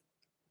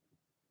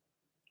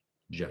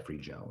 Jeffrey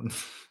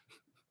Jones.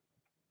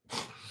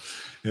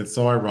 It's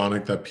so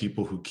ironic that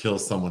people who kill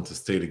someone to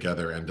stay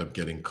together end up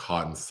getting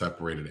caught and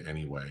separated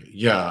anyway.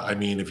 Yeah, I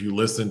mean, if you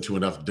listen to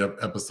enough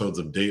episodes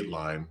of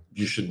Dateline,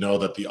 you should know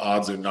that the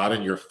odds are not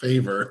in your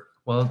favor.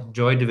 Well,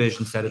 Joy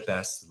Division said it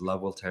best.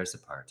 Love will tear us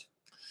apart.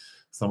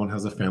 Someone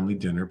has a family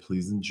dinner.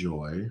 Please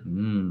enjoy.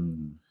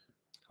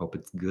 Hope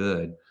it's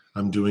good.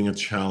 I'm doing a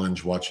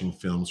challenge watching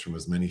films from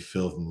as many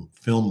film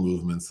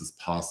movements as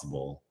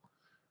possible.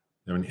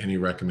 Are there any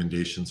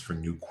recommendations for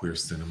new queer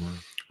cinema?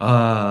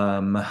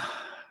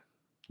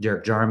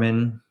 Derek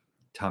Jarman,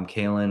 Tom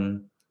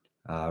Kalin,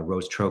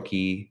 Rose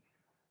Trokey,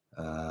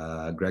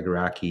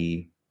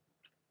 Gregoraki.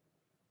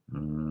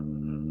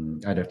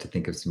 I'd have to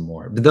think of some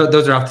more. But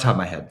those are off the top of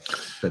my head.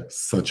 But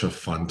such a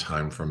fun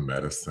time from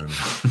Merrison.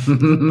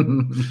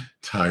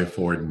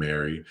 Typhoid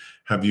Mary.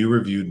 Have you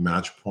reviewed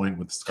Match Point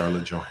with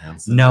Scarlett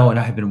Johansson? No, and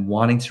I've been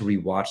wanting to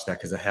rewatch that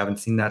because I haven't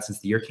seen that since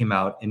the year came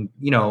out. And,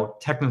 you know,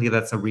 technically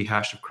that's a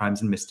rehash of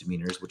Crimes and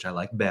Misdemeanors, which I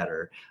like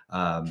better.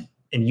 And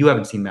you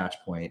haven't seen Match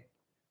Point.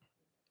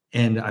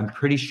 And I'm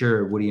pretty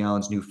sure Woody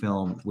Allen's new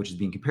film, which is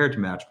being compared to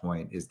Match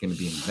Point, is going to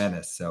be in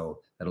Venice. So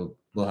I'll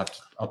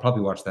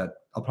probably watch that.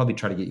 I'll probably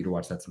try to get you to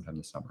watch that sometime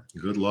this summer.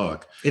 Good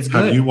luck. It's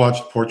good. Have you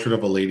watched Portrait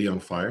of a Lady on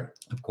Fire?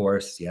 Of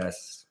course,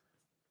 yes.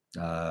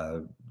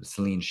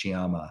 Celine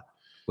Sciamma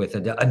with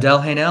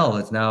Adele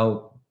Haenel is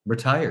now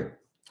retired.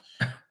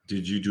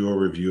 Did you do a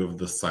review of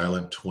The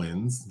Silent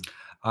Twins?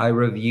 I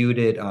reviewed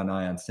it on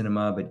Ion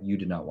Cinema, but you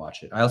did not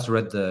watch it. I also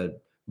read the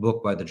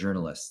book by the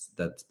journalist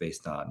that's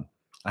based on.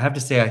 I have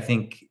to say, I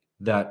think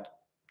that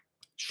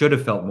should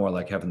have felt more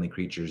like Heavenly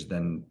Creatures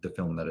than the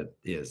film that it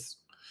is.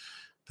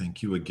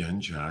 Thank you again,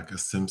 Jack. A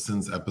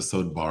Simpsons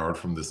episode borrowed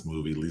from this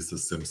movie. Lisa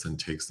Simpson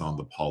takes on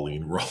the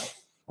Pauline role.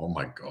 Oh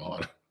my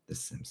God. The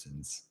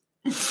Simpsons.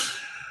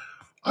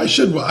 I like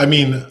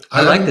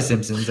The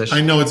Simpsons.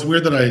 I know it's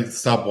weird that I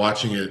stopped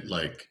watching it.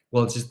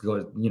 Well, it's just,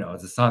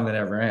 it's a song that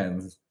never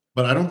ends.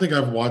 But I don't think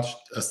I've watched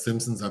a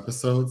Simpsons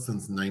episode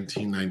since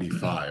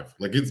 1995.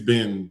 It's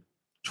been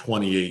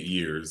 28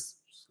 years.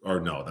 Or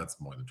no,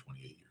 that's more than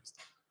 28 years.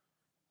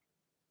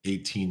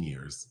 18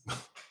 years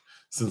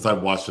since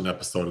I've watched an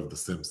episode of The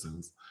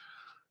Simpsons.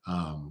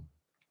 Although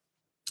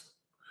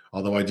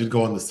I did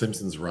go on the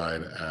Simpsons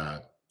ride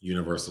at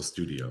Universal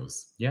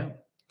Studios. Yeah,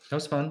 that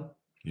was fun.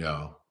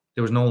 Yeah.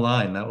 There was no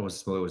line. That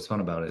was what was fun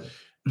about it.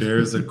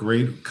 There's a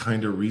great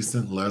kind of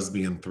recent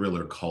lesbian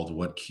thriller called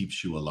What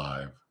Keeps You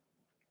Alive.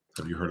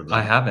 Have you heard of that?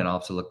 I haven't. I'll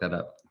have to look that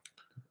up.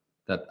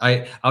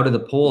 Out of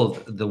the poll,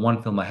 the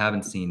one film I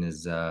haven't seen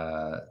is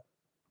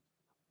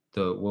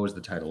what was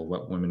the title?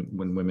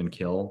 When Women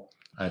Kill.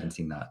 I haven't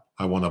seen that.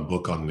 I want a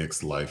book on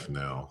Nick's life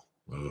now.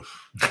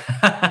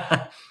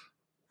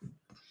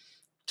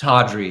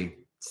 Tawdry,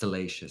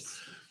 salacious.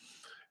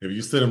 If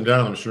you sit him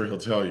down, I'm sure he'll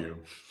tell you.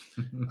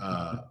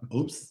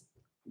 Oops,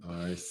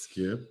 I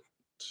skipped.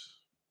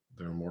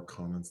 There are more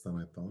comments than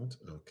I thought.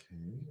 Okay.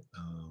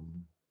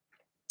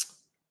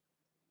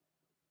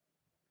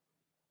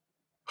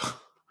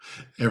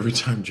 Every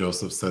time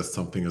Joseph says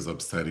something is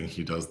upsetting,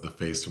 he does the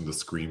face from the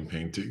Scream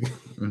painting.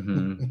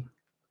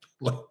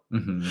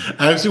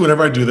 Actually,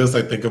 whenever I do this,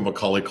 I think of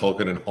Macaulay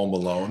Culkin and Home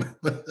Alone.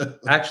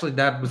 Actually,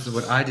 that was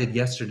what I did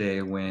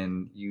yesterday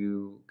when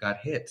you got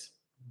hit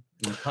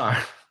in the car.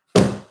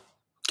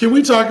 Can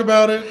we talk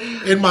about it?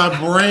 In my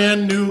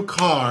brand new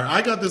car.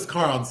 I got this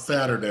car on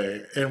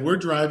Saturday, and we're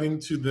driving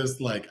to this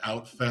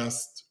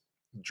Outfest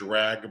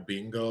drag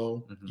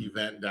bingo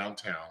event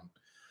downtown.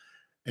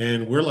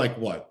 And we're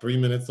 3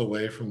 minutes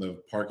away from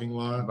the parking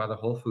lot. By the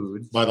Whole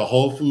Foods. By the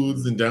Whole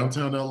Foods in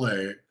downtown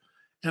LA.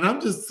 And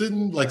I'm just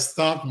sitting,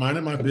 stopped,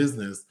 minding my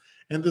business.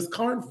 And this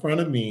car in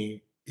front of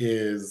me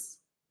is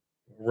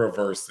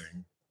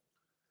reversing.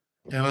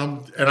 And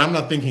I'm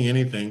not thinking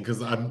anything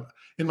because I'm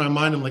in my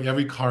mind, I'm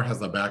every car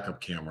has a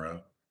backup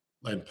camera,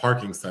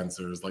 parking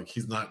sensors.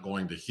 He's not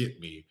going to hit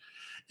me.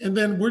 And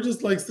then we're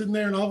just sitting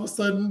there, and all of a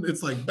sudden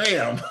it's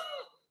bam.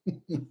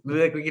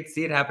 We could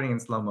see it happening in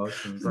slow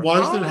motion.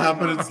 Watched it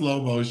happen in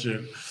slow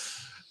motion.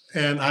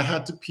 And I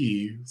had to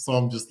pee. So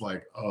I'm just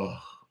oh.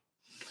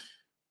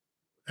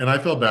 And I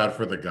feel bad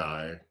for the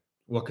guy.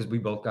 Well, because we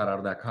both got out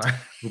of that car.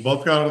 We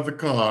both got out of the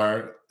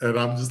car. And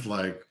I'm just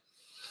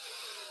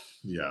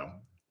yeah.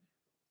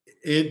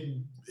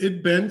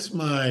 It bent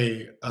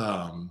my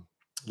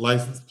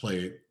license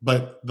plate.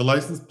 But the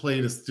license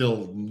plate is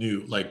still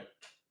new.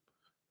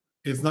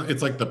 It's not,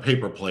 it's the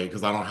paper plate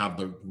because I don't have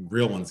the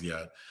real ones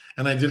yet.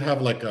 And I did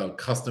have a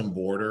custom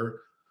border,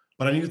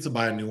 but I needed to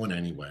buy a new one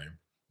anyway.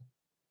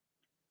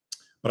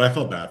 But I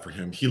felt bad for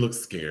him. He looked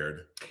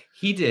scared.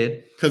 He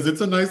did. Because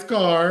it's a nice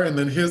car, and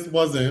then his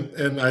wasn't.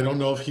 And I don't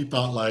know if he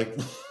thought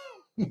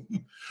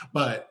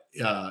but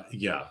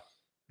yeah,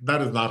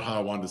 that is not how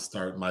I wanted to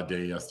start my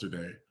day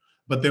yesterday.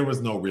 But there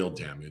was no real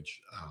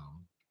damage.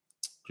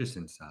 Just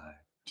inside.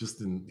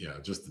 just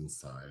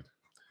inside.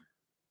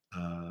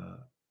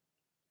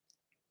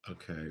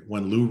 Okay.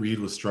 When Lou Reed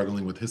was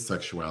struggling with his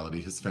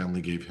sexuality, his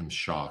family gave him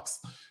shocks.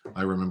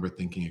 I remember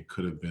thinking it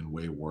could have been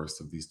way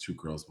worse of these two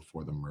girls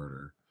before the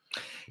murder.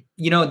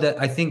 You know, that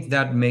I think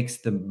that makes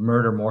the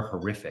murder more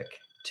horrific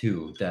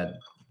too. That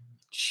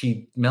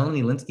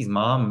Melanie Lynskey's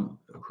mom,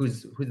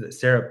 who's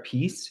Sarah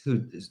Peirse,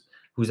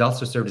 who's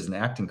also served as an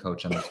acting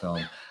coach on this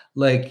film,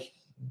 like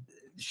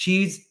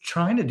she's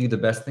trying to do the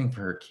best thing for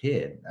her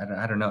kid.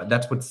 I don't know.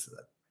 That's what's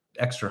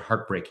extra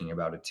heartbreaking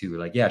about it too.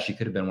 Like, yeah, she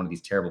could have been one of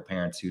these terrible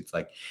parents who's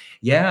like,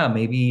 yeah,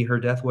 maybe her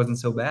death wasn't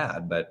so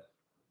bad, but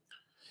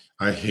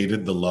I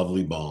hated The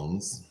Lovely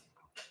Bones.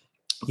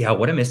 Yeah,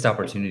 what a missed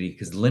opportunity,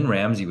 because Lynn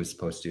Ramsey was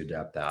supposed to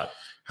adapt that.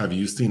 Have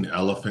you seen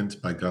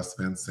Elephant by Gus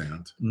Van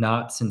Sant?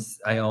 Not since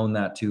I own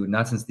that too.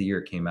 Not since the year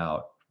it came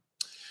out.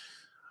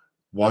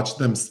 Watch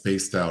them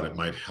spaced out. It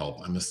might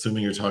help. I'm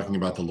assuming you're talking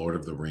about The Lord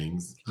of the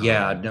Rings.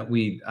 Yeah, no,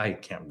 I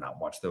can't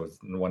not watch those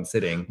in one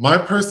sitting. My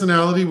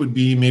personality would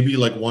be maybe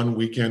like one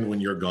weekend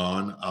when you're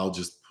gone, I'll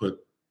just put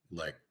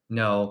like...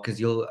 No,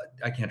 because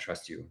I can't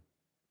trust you.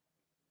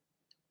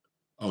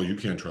 Oh, you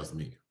can't trust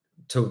me.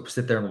 To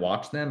sit there and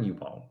watch them, you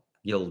won't.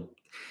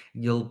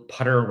 You'll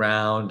putter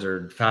around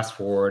or fast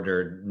forward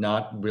or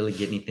not really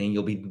get anything.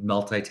 You'll be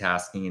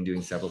multitasking and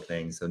doing several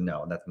things. So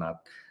no, that's not...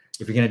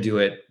 If you're going to do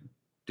it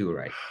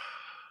right.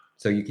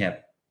 So you can't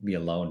be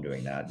alone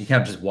doing that. You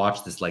can't just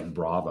watch this like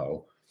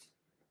Bravo.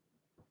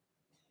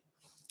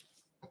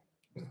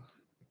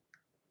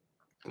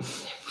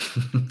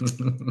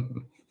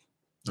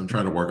 I'm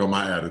trying to work on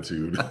my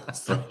attitude.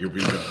 So here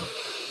we go.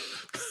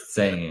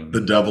 Same.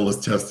 The devil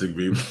is testing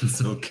me, but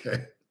it's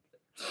okay.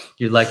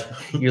 You're like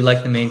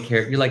the main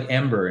character. You're like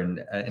Ember in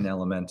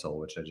Elemental,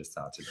 which I just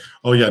saw today.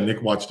 Oh yeah,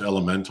 Nick watched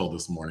Elemental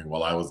this morning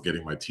while I was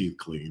getting my teeth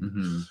cleaned.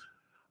 Mm-hmm.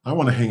 I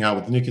want to hang out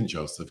with Nick and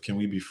Joseph. Can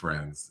we be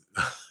friends?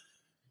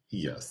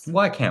 Yes.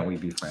 Why can't we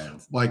be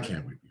friends? Why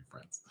can't we be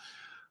friends?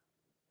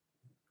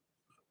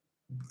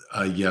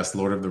 Yes,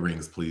 Lord of the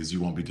Rings, please.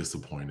 You won't be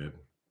disappointed.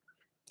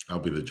 I'll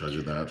be the judge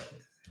of that.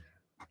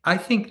 I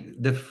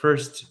think the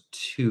first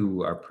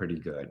two are pretty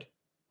good.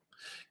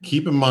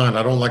 Keep in mind,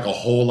 I don't like a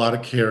whole lot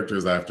of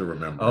characters I have to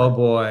remember. Oh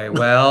boy.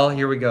 Well,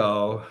 here we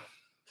go.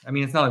 I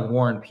mean, it's not like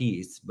War and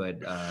Peace, but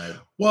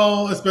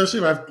well,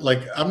 especially if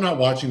I'm not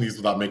watching these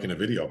without making a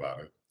video about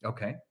it.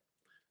 Okay.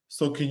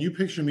 So can you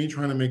picture me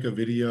trying to make a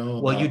video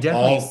well, about you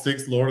definitely... all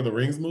 6 Lord of the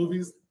Rings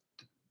movies?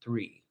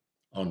 3.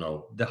 Oh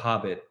no. The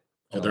Hobbit.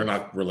 Oh, they're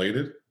not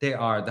related? They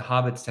are. The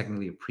Hobbit's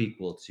technically a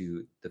prequel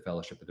to The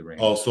Fellowship of the Ring.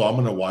 Oh, so I'm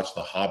going to watch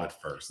The Hobbit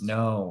first.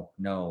 No.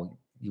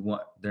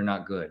 They're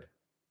not good.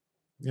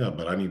 Yeah,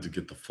 but I need to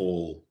get the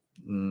full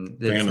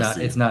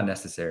fantasy. It's not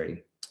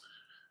necessary.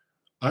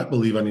 I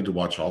believe I need to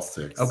watch all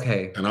 6.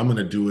 Okay. And I'm going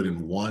to do it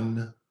in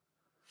one.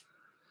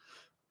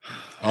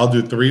 I'll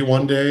do 3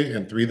 one day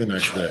and 3 the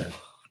next day.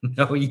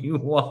 No, you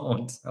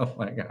won't. Oh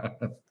my God.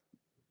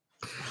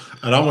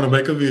 And I'm going to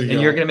make a video.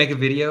 And you're going to make a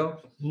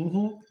video?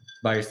 Mm-hmm.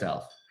 By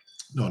yourself?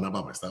 No, not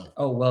by myself.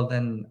 Oh, well,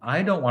 then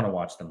I don't want to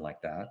watch them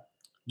like that.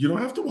 You don't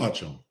have to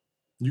watch them.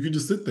 You can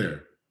just sit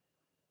there.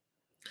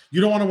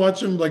 You don't want to watch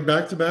them like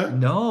back to back?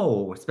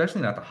 No,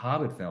 especially not the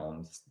Hobbit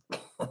films.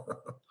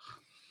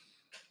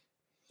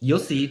 You'll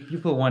see. You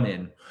put one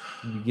in.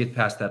 You get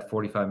past that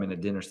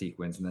 45-minute dinner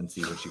sequence and then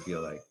see what you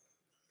feel like.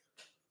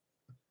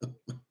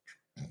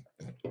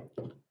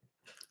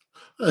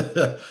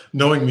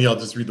 Knowing me, I'll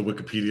just read the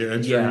Wikipedia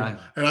entry. Yeah.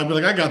 And I'll be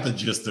like, I got the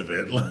gist of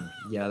it.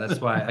 Yeah, that's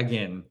why,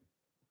 again.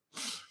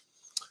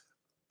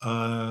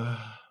 I'm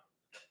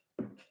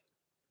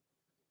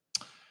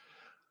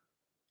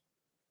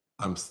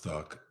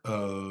stuck.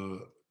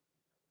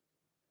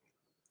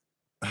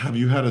 Have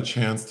you had a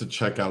chance to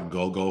check out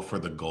Go-Go for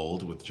the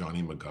Gold with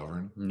Johnny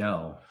McGovern?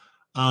 No.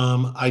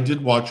 I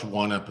did watch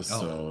one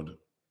episode.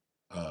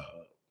 Oh.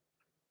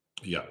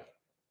 Yeah.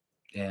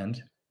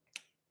 And?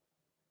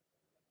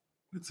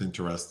 It's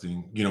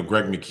interesting. You know,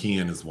 Greg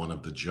McKeon is one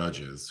of the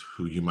judges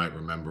who you might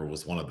remember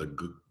was one of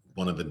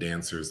the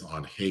dancers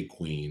on Hey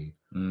Queen.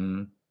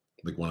 Mm.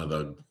 Like one of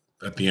the,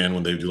 at the end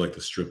when they do like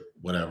the strip,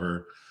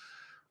 whatever.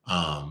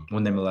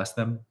 When they molest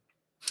them?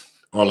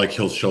 Or like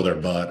he'll show their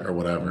butt or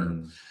whatever.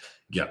 Mm.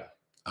 Yeah.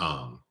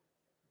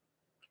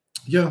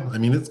 Yeah, I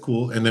mean, it's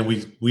cool. And then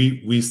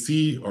we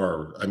see,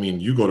 or I mean,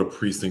 you go to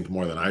Precinct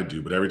more than I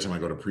do, but every time I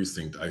go to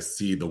Precinct, I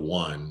see the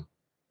one,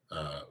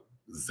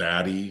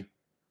 Zaddy.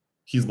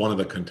 He's one of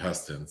the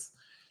contestants.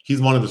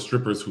 He's one of the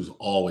strippers who's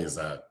always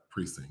at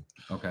Precinct.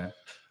 Okay.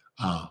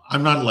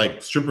 I'm not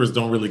like, strippers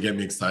don't really get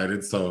me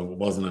excited, so it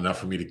wasn't enough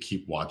for me to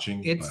keep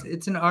watching.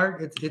 It's an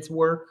art. It's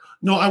work.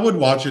 No, I would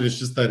watch it. It's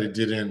just that it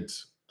didn't,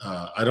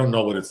 I don't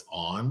know what it's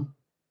on,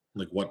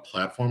 like what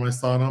platform I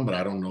saw it on, but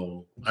I don't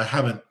know.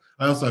 I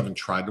also haven't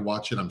tried to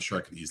watch it. I'm sure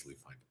I could easily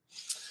find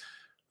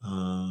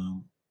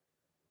it.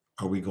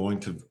 Are we going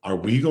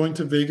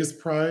to Vegas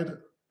Pride?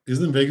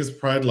 Isn't Vegas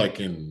Pride like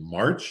in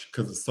March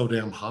because it's so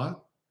damn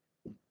hot?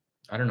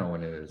 I don't know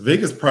when it is.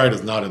 Vegas Pride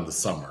is not in the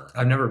summer.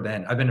 I've never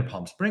been. I've been to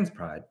Palm Springs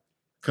Pride.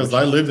 Because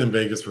I lived in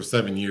Vegas for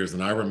 7 years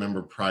and I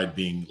remember Pride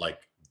being like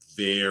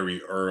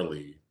very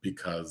early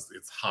because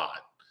it's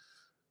hot.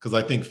 Because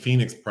I think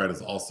Phoenix Pride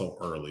is also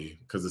early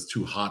because it's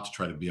too hot to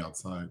try to be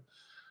outside.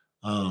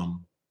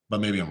 But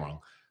maybe I'm wrong.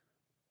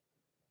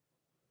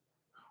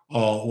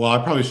 Oh, well,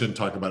 I probably shouldn't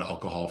talk about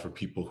alcohol for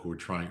people who are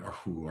trying or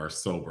who are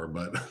sober,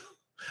 but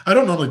I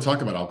don't normally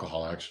talk about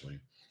alcohol, actually.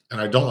 And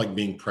I don't like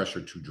being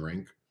pressured to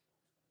drink.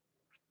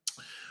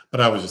 But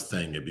I was just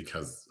saying it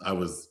because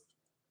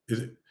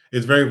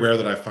it's very rare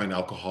that I find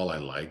alcohol I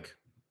like.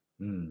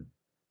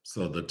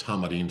 So the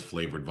tamarind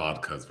flavored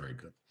vodka is very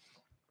good.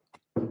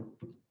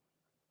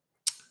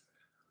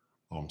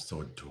 Oh, I'm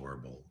so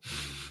adorable.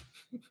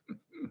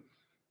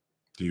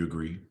 Do you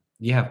agree?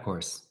 Yeah, of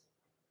course.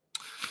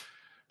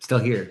 Still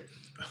here.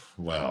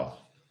 Well,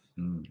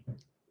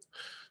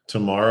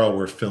 tomorrow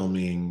we're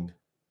filming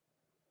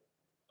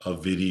a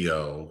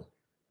video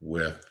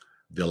with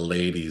the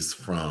ladies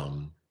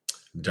from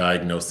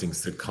Diagnosing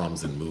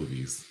Sitcoms and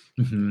Movies,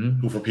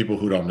 who, for people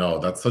who don't know,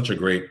 that's such a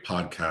great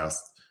podcast.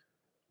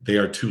 They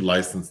are 2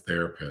 licensed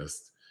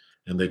therapists,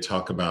 and they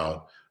talk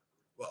about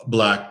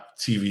Black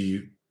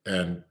TV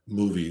and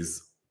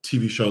movies,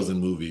 TV shows and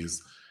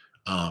movies,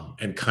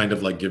 and kind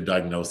of like give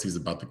diagnoses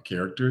about the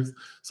characters.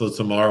 So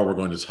tomorrow we're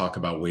going to talk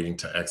about Waiting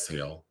to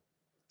Exhale.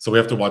 So we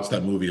have to watch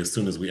that movie as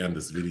soon as we end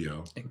this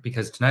video.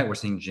 Because tonight we're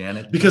seeing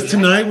Janet. Because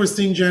tonight we're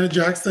seeing Janet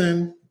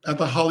Jackson at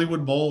the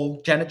Hollywood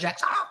Bowl. Janet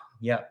Jackson.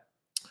 Yeah.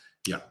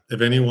 Yeah. If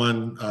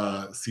anyone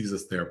sees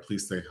us there,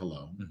 please say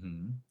hello.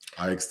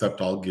 I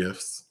accept all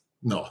gifts.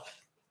 No.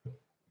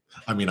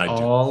 I mean, I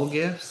do. All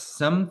gifts?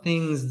 Some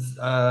things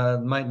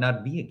might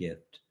not be a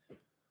gift.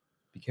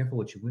 Be careful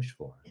what you wish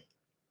for.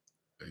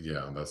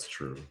 Yeah, that's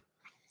true.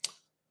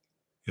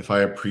 If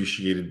I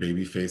appreciated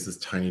Babyface's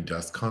Tiny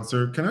Desk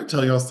concert, can I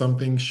tell y'all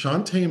something?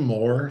 Shantae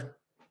Moore,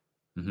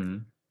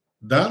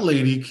 that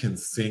lady can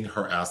sing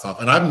her ass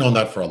off. And I've known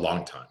that for a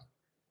long time.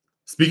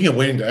 Speaking of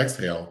Waiting to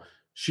Exhale,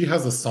 she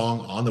has a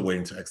song on the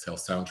Waiting to Exhale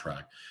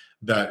soundtrack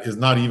that is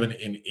not even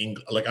in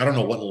English. Like, I don't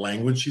know what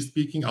language she's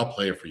speaking. I'll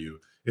play it for you.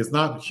 It's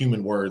not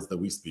human words that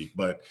we speak,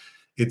 but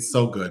it's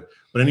so good.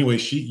 But anyway,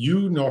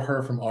 you know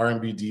her from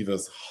R&B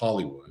Divas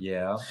Hollywood.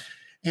 Yeah.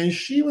 And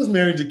she was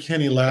married to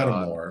Kenny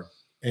Lattimore.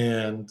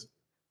 And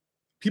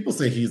people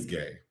say he's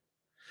gay.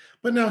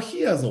 But now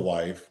he has a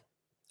wife.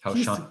 How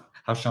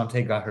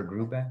Shantae got her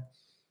groove back?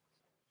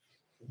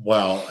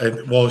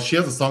 Well, she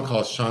has a song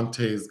called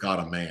Shantae's Got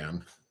a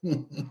Man.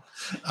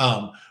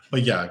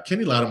 But yeah,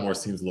 Kenny Lattimore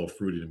seems a little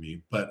fruity to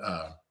me. But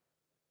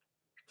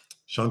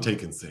Shantae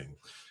can sing.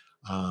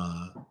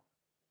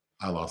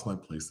 I lost my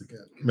place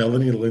again.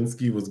 Melanie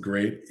Lynskey was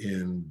great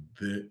in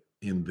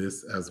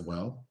this as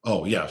well.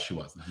 Oh yeah, she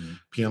was.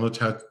 Piano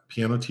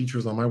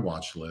Teacher's on my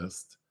watch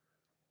list.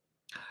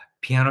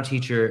 Piano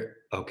Teacher,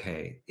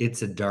 okay,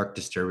 it's a dark,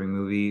 disturbing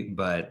movie,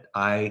 but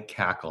I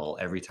cackle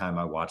every time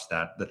I watch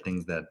that. The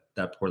things that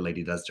poor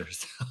lady does to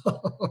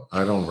herself.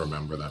 I don't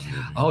remember that movie.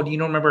 Oh, do you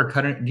don't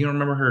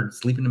remember her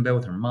sleeping in bed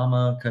with her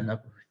mama, cutting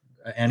up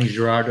Annie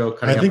Girardot?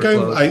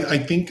 I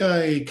think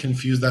I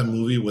confused that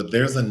movie with.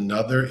 There's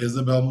another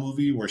Isabel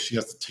movie where she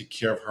has to take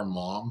care of her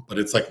mom, but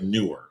it's like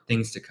newer.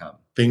 Things to Come.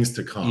 Things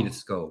to Come. Edith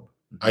Scope.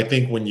 I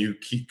think when you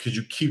keep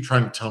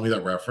trying to tell me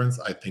that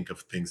reference, I think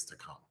of Things to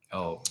Come.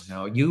 Oh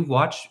no, we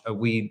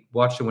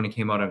watched it when it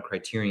came out on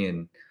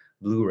Criterion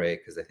Blu-ray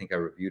because I think I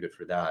reviewed it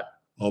for that.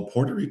 Oh,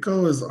 Puerto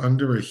Rico is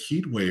under a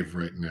heat wave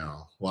right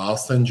now. Well, I'll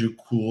send you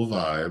cool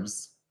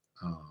vibes.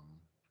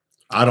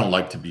 I don't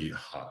like to be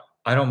hot.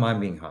 I don't mind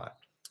being hot.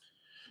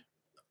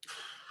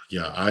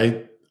 Yeah,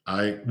 I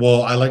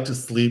like to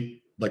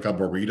sleep like a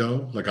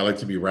burrito. Like I like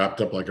to be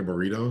wrapped up like a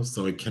burrito,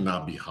 so it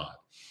cannot be hot.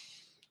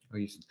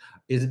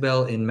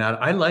 Isabel in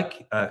I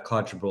like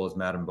Claude Chabrol's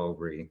Madame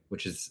Bovary,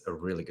 which is a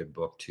really good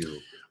book too.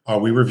 Are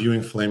we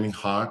reviewing Flaming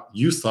Hot?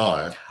 You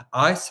saw it.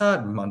 I saw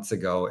it months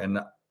ago, and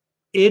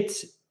it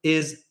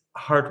is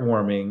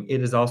heartwarming.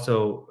 It is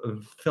also a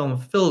film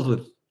filled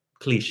with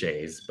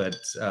cliches, but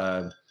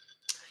I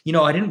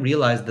didn't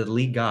realize the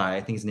lead guy,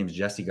 I think his name is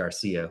Jesse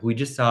Garcia, who we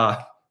just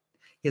saw.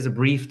 He has a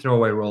brief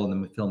throwaway role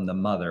in the film The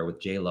Mother with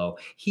J-Lo.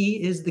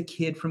 He is the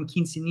kid from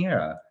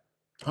Quinceañera.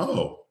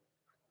 Oh.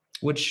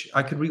 Which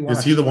I could rewatch.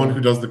 Is he the one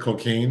who does the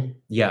cocaine?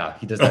 Yeah,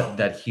 he does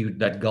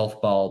that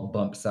golf ball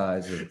bump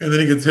size. And then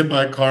he gets hit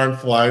by a car and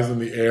flies in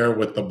the air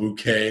with the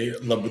bouquet,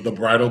 the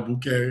bridal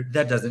bouquet.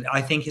 That doesn't.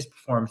 I think his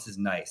performance is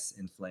nice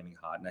in Flaming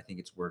Hot, and I think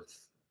it's worth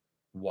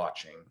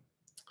watching.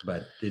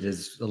 But it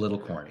is a little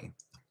corny.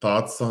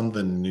 Thoughts on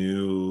the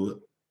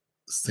new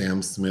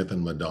Sam Smith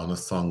and Madonna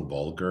song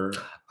 "Vulgar"?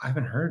 I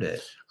haven't heard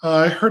it.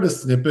 I heard a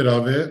snippet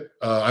of it.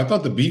 I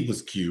thought the beat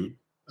was cute.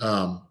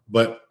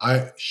 But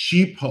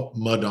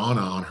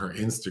Madonna on her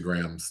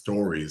Instagram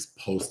stories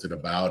posted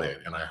about it,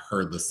 and I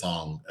heard the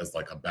song as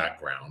like a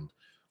background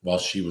while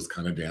she was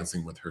kind of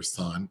dancing with her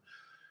son.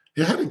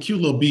 It had a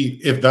cute little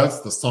beat, if that's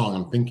the song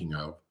I'm thinking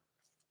of,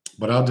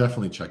 but I'll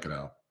definitely check it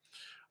out.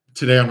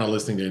 Today I'm not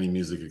listening to any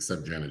music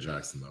except Janet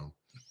Jackson though.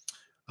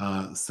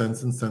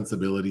 Sense and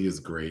Sensibility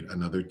is great.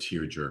 Another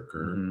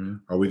tearjerker.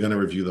 Are we going to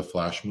review the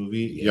Flash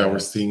movie? Yeah, we're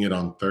seeing it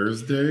on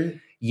Thursday.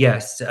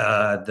 Yes,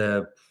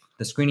 the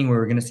the screening we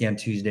were going to see on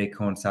Tuesday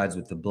coincides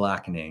with The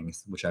Blackening,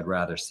 which I'd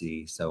rather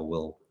see. So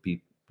we'll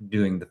be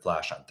doing The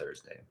Flash on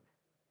Thursday.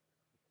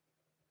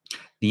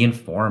 The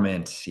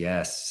Informant,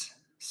 yes.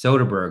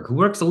 Soderbergh, who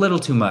works a little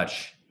too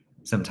much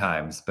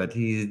sometimes, but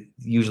he's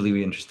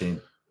usually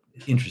interesting.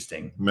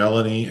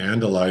 Melanie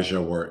and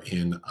Elijah were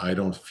in I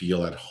Don't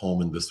Feel at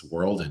Home in This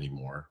World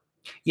Anymore.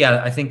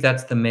 Yeah, I think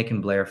that's the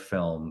Macon Blair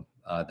film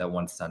that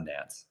won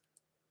Sundance.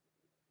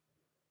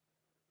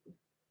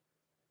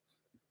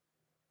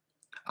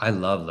 I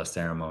love La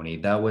Ceremony.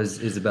 That was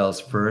Isabel's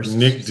first.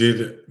 Nick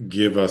did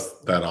give us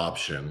that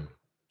option,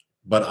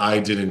 but I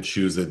didn't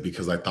choose it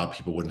because I thought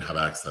people wouldn't have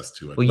access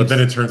to it. Well, but then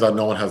it turns out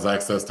no one has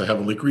access to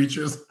Heavenly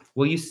Creatures.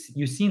 Well,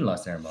 you've seen La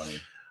Ceremony.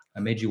 I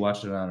made you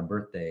watch it on a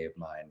birthday of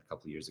mine a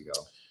couple of years ago.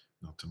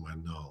 Not to my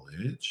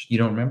knowledge. You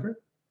don't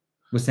remember?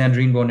 With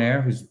Sandrine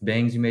Bonnaire, whose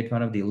bangs you made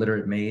fun of, the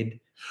illiterate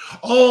maid?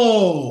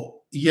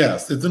 Oh,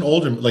 yes. It's an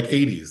older, like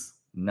 80s.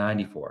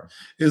 94.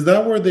 Is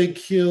that where they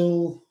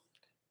kill...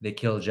 They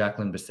kill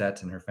Jacqueline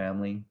Bisset and her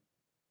family?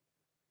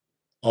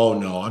 Oh,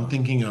 no. I'm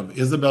thinking of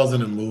Isabel's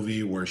in a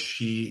movie where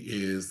she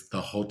is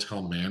the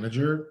hotel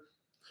manager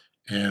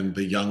and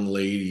the young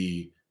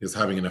lady is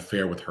having an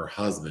affair with her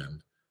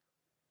husband.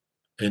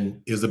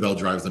 And Isabel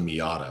drives a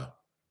Miata.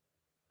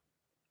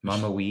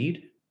 Mama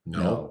Weed?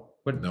 No.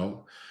 What?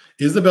 No.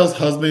 Isabel's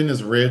husband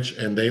is rich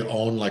and they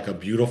own like a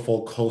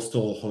beautiful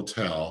coastal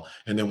hotel.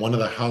 And then one of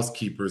the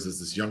housekeepers is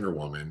this younger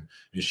woman.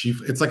 And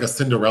it's like a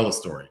Cinderella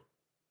story.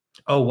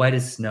 Oh, White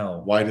as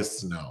Snow. White as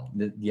Snow.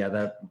 Yeah,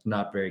 that's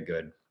not very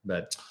good,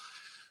 but...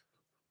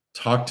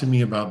 Talk to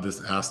me about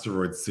this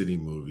Asteroid City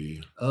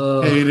movie.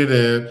 Oh. Hated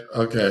it.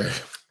 Okay.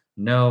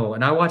 No,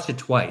 and I watched it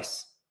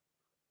twice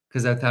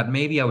because I thought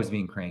maybe I was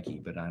being cranky,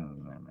 but I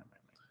don't know.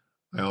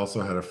 I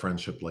also had a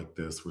friendship like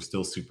this. We're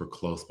still super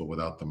close, but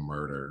without the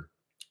murder.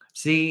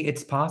 See,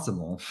 it's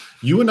possible.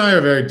 You and I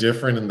are very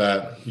different in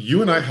that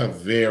you and I have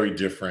very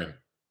different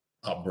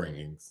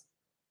upbringings.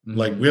 Mm-hmm.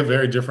 Like we have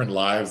very different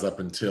lives up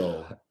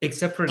until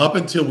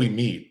we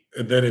meet,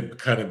 and then it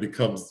kind of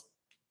becomes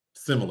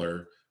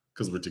similar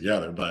because we're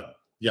together. But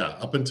yeah,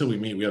 up until we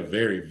meet, we have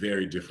very,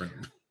 very different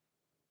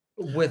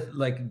with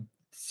like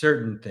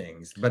certain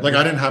things. But like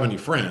I didn't have any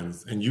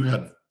friends, and you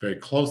had very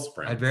close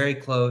friends. I had very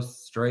close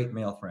straight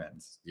male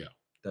friends. Yeah,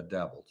 that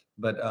dabbled,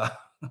 but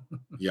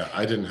yeah,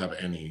 I didn't have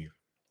any.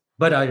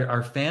 But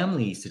our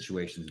family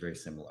situation is very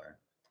similar.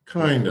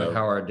 Kind of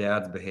how our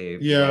dads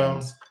behave. Yeah.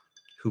 And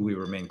who we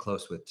remain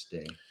close with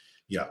today.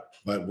 Yeah,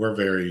 but we're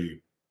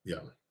very,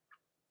 yeah.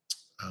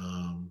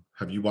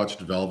 Have you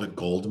watched Velvet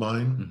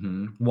Goldmine?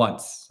 Mm-hmm.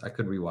 Once. I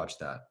could rewatch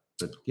that.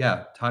 But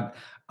yeah, Todd.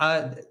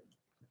 I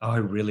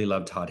really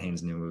love Todd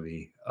Haynes' new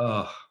movie.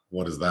 Oh,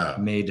 what is that?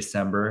 May,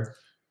 December.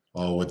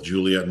 Oh, with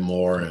Julianne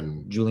Moore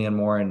and Julianne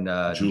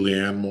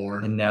Moore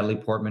and Natalie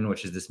Portman,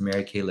 which is this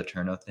Mary Kay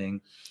Letourneau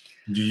thing.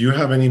 Do you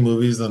have any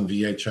movies on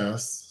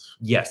VHS?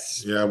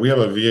 Yes. Yeah, we have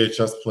a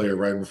VHS player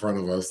right in front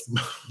of us.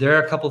 There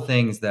are a couple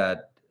things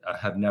that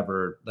have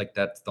never, like,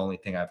 that's the only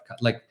thing I've cut.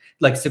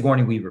 Like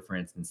Sigourney Weaver, for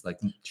instance. Like,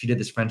 she did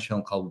this French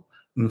film called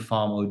Une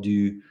femme au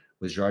deux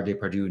with Gerard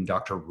Depardieu and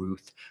Dr.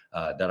 Ruth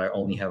that I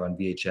only have on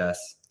VHS.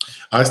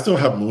 I still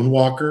have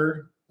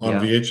Moonwalker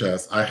on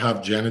VHS. I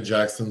have Janet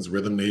Jackson's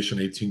Rhythm Nation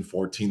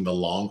 1814, the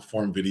long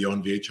form video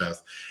on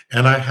VHS.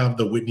 And I have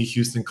the Whitney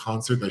Houston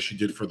concert that she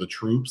did for the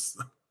troops,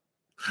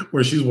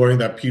 where she's wearing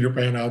that Peter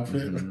Pan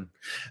outfit. Mm-hmm.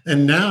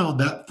 And now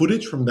that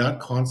footage from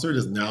that concert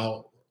is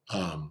now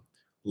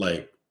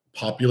like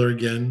popular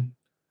again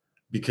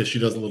because she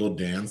does a little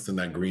dance in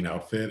that green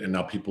outfit. And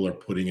now people are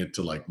putting it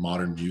to like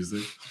modern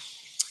music.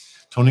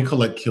 Toni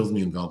Collette kills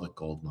me in Velvet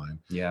Goldmine.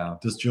 Yeah.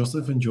 Does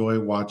Joseph actually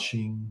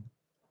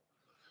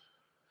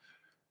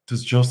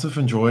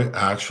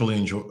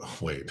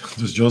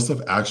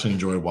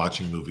enjoy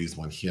watching movies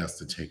when he has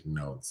to take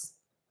notes?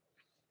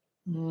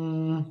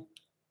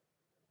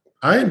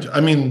 I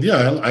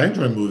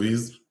enjoy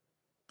movies,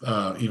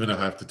 even if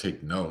I have to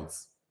take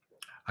notes.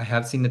 I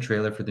have seen the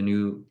trailer for the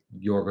new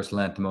Yorgos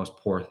Lanthimos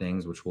Poor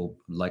Things, which will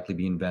likely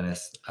be in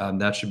Venice.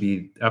 That should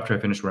be, after I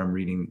finish what I'm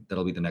reading,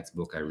 that'll be the next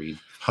book I read.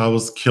 How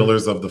was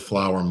Killers of the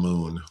Flower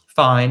Moon?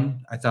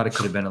 Fine. I thought it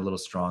could have been a little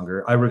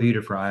stronger. I reviewed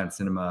it for Ion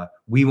Cinema.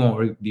 We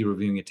won't be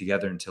reviewing it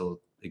together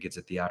until it gets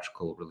a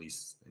theatrical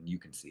release and you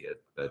can see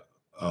it. But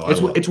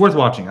it's worth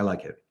watching. I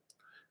like it.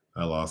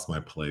 I lost my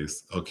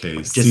place. Okay,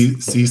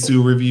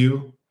 Sisu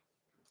review.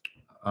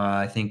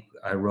 I think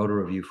I wrote a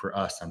review for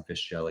us on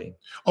Fish Jelly.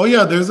 Oh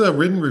yeah, there's a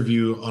written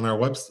review on our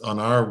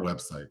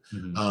website.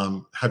 Mm-hmm.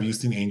 Have you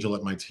seen Angel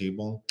at My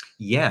Table?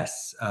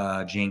 Yes,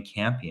 Jane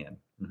Campion.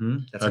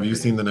 Mm-hmm. Have you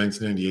seen the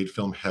 1998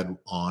 film Head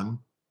On?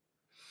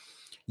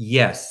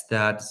 Yes,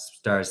 that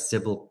stars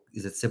Sybil.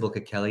 Is it Sybil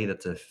Kelly?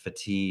 That's a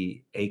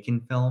Fatih Akin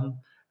film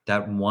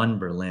that won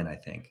Berlin, I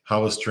think.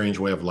 How was Strange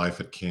Way of Life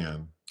at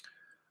Cannes?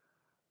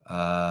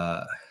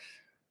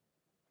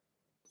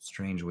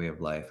 Strange Way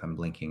of Life. I'm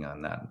blinking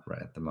on that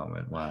right at the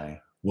moment.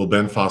 Why? Will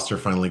Ben Foster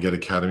finally get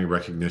Academy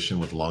recognition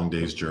with Long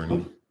Day's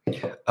Journey?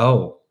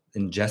 Oh,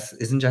 And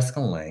isn't Jessica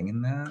Lange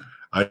in that?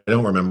 I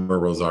don't remember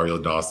Rosario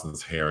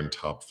Dawson's hair in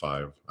top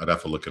 5. I'd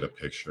have to look at a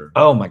picture.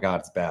 Oh my God,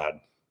 it's bad.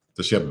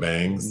 Does she have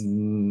bangs?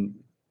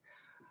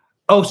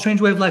 Oh,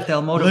 Strange Way of Life, the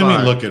Almodovar. Let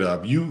me look it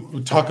up.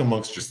 You talk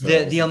amongst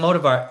yourselves. The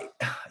Almodovar,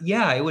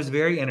 yeah, it was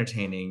very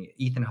entertaining.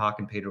 Ethan Hawke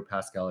and Pedro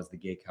Pascal as the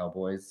gay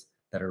cowboys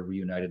that are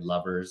reunited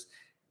lovers.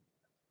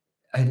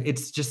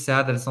 It's just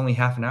sad that it's only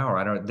half an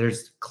hour.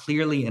 There's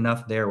clearly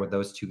enough there with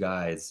those two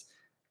guys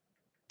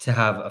to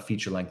have a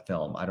feature-length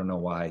film. I don't know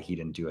why he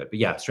didn't do it. But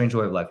yeah, Strange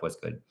Way of Life was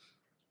good.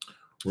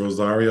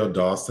 Rosario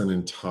Dawson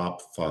in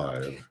top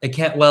 5. It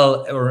can't,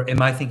 well, or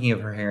am I thinking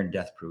of her hair in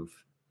Death Proof?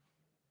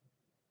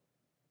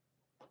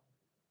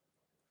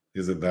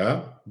 Is it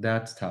that?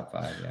 That's top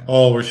 5, yeah.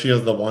 Oh, where she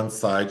has the one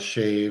side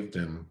shaved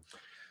and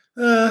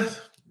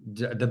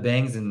the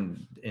bangs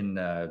in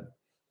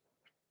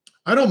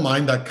I don't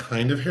mind that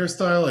kind of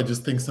hairstyle. I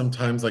just think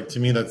sometimes, like, to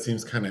me, that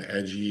seems kind of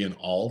edgy and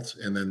alt.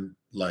 And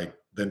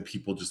then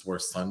people just wear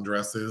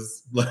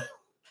sundresses.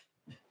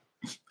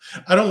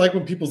 I don't like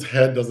when people's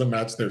head doesn't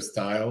match their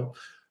style,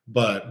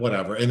 but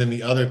whatever. And then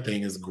the other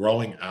thing is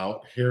growing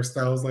out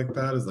hairstyles like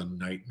that is a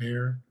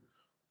nightmare.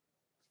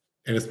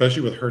 And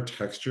especially with her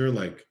texture,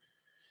 like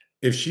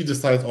if she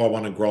decides, oh, I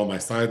want to grow my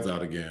sides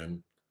out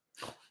again,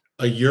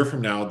 a year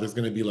from now, there's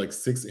going to be like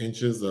 6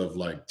 inches of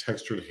like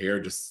textured hair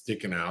just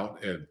sticking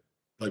out. And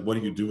like, what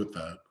do you do with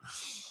that?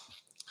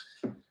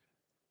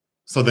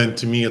 So then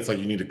to me, it's like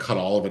you need to cut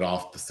all of it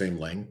off the same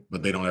length,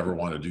 but they don't ever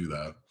want to do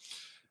that.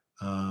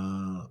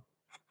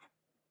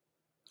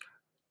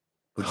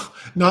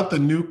 Not the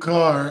new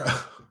car.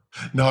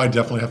 No, I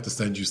definitely have to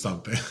send you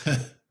something.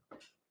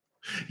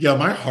 Yeah,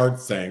 my heart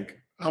sank.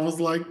 I was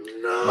like,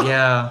 no.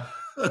 Yeah.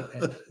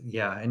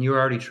 Yeah, and you were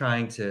already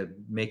trying to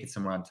make it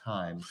somewhere on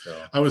time. So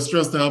I was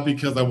stressed out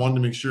because I wanted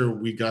to make sure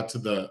we got to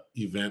the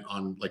event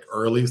on like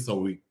early.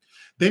 So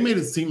they made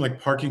it seem like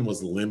parking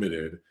was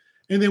limited.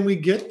 And then we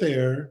get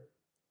there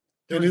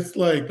and it's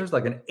like there's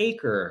like an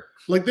acre.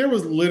 Like there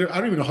was literally, I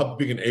don't even know how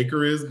big an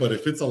acre is, but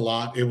if it's a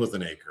lot, it was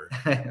an acre.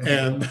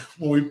 And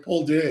when we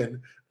pulled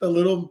in, the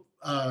little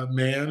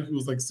man who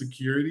was like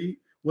security,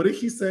 what did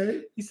he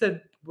say? He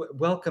said,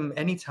 welcome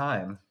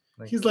anytime.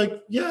 He's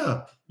like,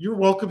 yeah, you're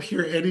welcome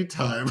here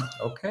anytime.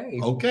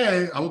 Okay.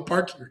 Okay, I will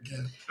park here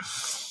again.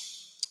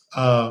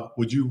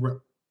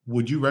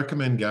 Would you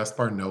recommend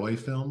Gaspar Noé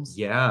films?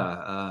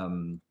 Yeah.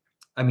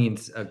 I mean,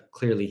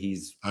 clearly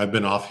I've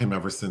been off him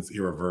ever since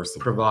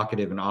Irreversible.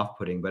 Provocative and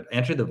off-putting, but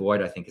Enter the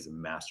Void, I think, is a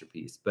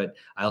masterpiece. But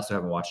I also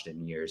haven't watched it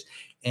in years.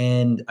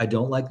 And I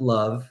don't like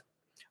Love.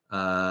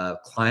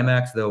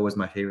 Climax, though, was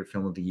my favorite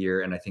film of the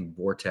year. And I think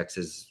Vortex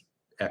is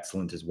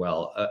excellent as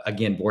well.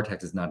 Again,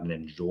 Vortex is not an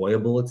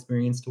enjoyable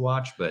experience to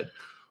watch, but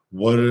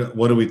what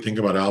do we think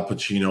about Al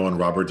Pacino and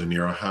Robert De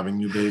Niro having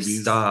new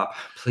babies? Stop,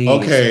 please.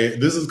 Okay,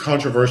 this is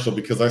controversial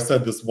because I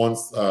said this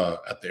once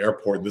at the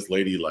airport, and this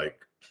lady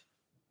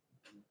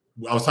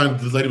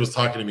this lady was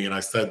talking to me, and I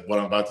said what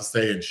I'm about to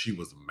say, and she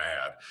was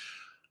mad.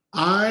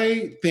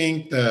 I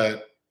think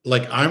that,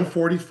 like, I'm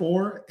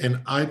 44, and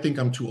I think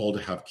I'm too old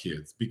to have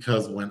kids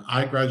because when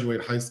I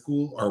graduate high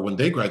school, or when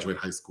they graduate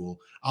high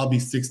school, I'll be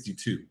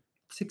 62.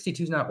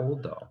 62 is not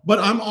old though. But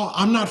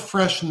I'm not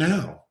fresh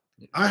now.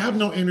 I have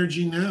no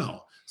energy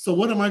now. So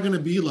what am I going to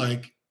be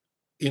like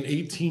in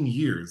 18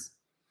 years?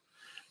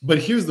 But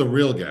here's the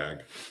real gag.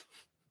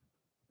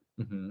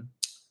 Mm-hmm.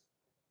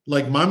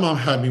 Like my mom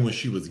had me when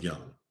she was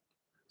young.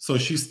 So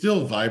she's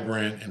still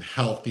vibrant and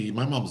healthy.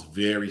 My mom's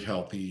very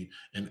healthy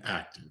and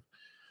active.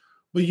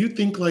 But you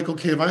think like,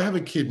 okay, if I have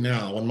a kid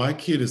now, when my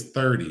kid is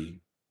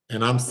 30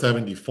 and I'm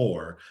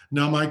 74,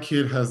 now my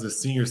kid has a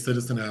senior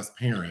citizen ass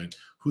parent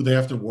who they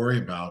have to worry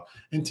about.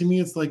 And to me,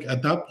 it's like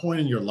at that point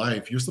in your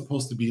life, you're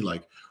supposed to be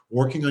like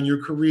working on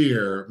your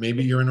career.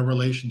 Maybe you're in a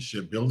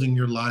relationship, building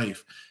your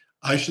life.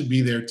 I should be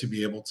there to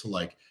be able to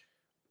like,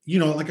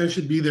 like I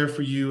should be there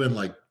for you and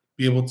like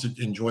be able to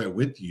enjoy it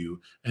with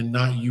you and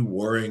not you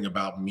worrying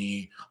about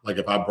me. Like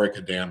if I break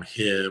a damn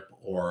hip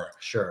or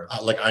sure,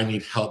 like I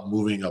need help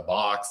moving a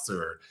box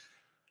and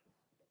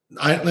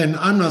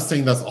I'm not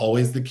saying that's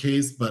always the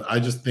case, but I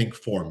just think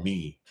for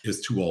me is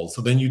too old. So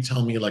then you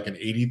tell me like an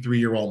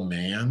 83-year-old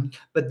man,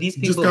 but these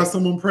people just got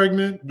someone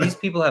pregnant. These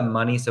people have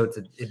money, so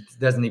it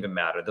doesn't even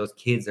matter. Those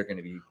kids are going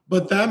to be.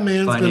 But that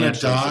man's going to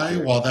die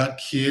while that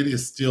kid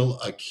is still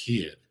a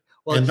kid,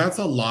 and that's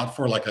a lot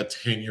for like a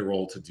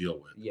 10-year-old to deal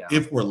with. Yeah,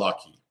 if we're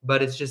lucky.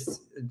 But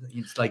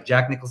it's like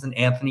Jack Nicholson,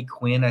 Anthony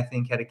Quinn. I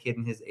think had a kid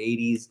in his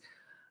 80s.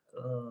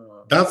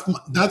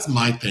 That's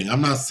my thing.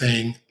 I'm not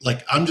saying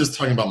like I'm just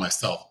talking about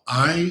myself.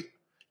 I'm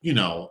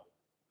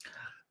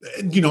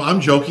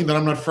joking that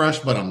I'm not fresh,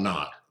 but I'm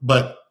not.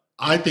 But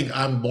I think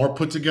I'm more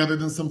put together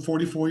than some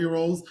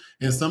 44-year-olds.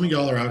 And some of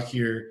y'all are out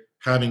here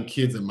having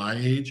kids at my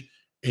age,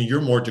 and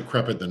you're more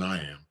decrepit than I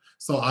am.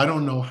 So I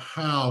don't know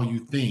how you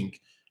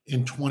think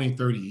in 20,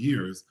 30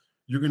 years,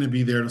 you're going to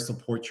be there to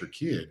support your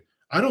kid.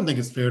 I don't think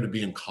it's fair to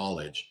be in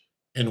college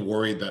and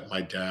worried that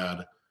my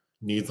dad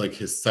needs like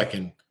his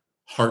second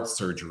heart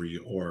surgery,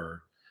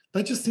 or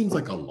that just seems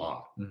like a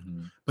lot.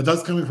 Mm-hmm. But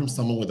that's coming from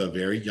someone with a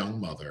very young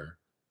mother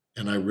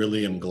And I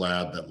really am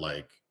glad that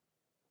like,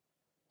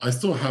 I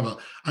still have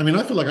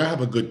I feel like I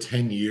have a good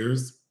 10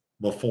 years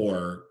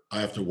before I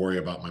have to worry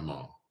about my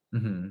mom.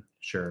 Mm-hmm.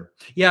 Sure.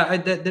 Yeah,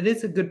 that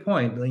is a good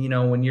point. You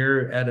know, when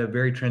you're at a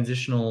very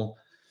transitional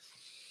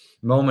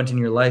moment in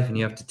your life and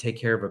you have to take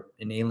care of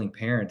an ailing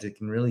parent, it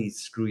can really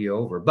screw you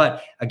over.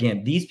 But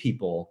again, these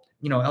people,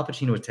 you know, Al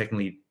Pacino was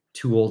technically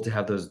too old to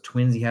have those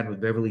twins he had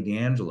with Beverly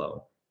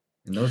D'Angelo.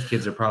 And those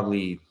kids are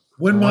probably...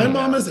 When my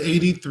mom is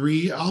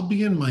 83, I'll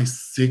be in my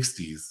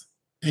 60s.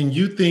 And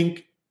you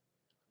think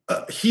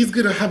he's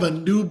going to have a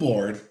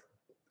newborn.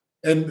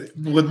 And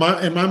my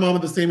mom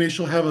at the same age,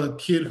 she'll have a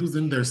kid who's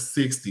in their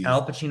 60s.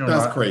 Al Pacino,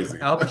 that's crazy.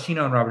 Al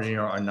Pacino and Robert De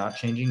Niro are not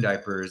changing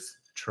diapers.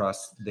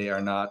 Trust, they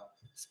are not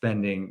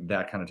spending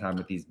that kind of time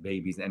with these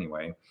babies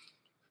anyway.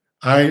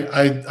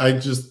 I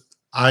just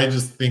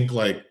think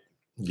like,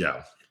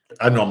 yeah,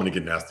 I know I'm going to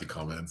get nasty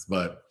comments,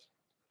 but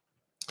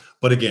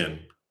again,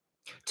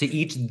 to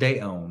each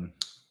they own.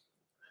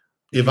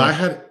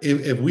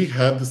 If we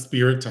had the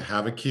spirit to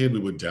have a kid, we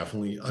would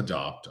definitely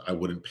adopt. I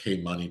wouldn't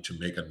pay money to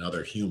make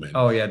another human.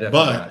 Oh yeah, definitely.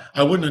 But not.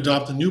 I wouldn't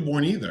adopt a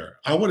newborn either.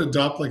 I would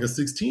adopt like a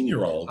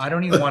 16-year-old. I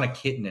don't even want a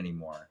kitten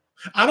anymore.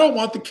 I don't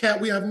want the cat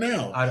we have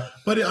now.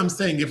 But I'm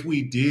saying if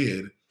we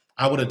did,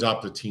 I would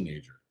adopt a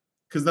teenager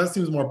because that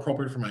seems more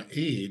appropriate for my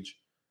age.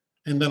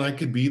 And then I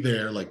could be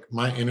there, like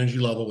my energy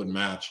level would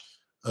match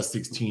a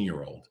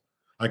 16-year-old.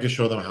 I could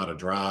show them how to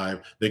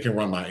drive. They can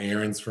run my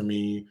errands for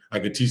me. I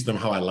could teach them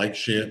how I like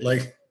shit.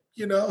 Like,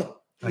 you know.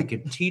 I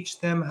could teach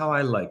them how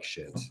I like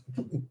shit.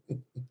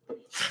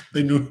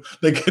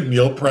 They could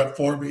meal prep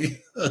for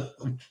me.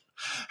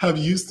 Have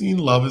you seen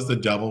Love is the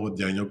Devil with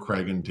Daniel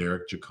Craig and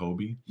Derek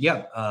Jacobi?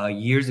 Yeah.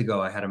 Years ago,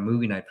 I had a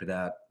movie night for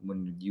that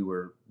when we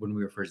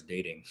were first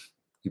dating.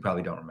 You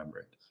probably don't remember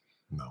it.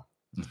 No.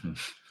 Mm-hmm.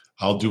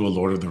 I'll do a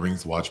Lord of the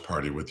Rings watch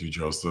party with you,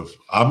 Joseph.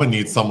 I'm going to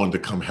need someone to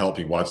come help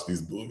me watch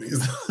these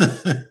movies.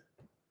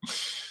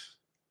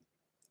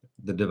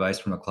 The device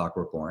from A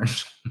Clockwork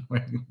Orange.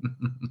 With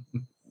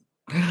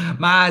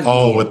my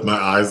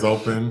eyes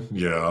open?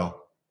 Yeah.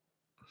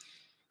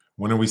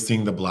 When are we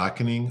seeing The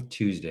Blackening?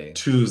 Tuesday.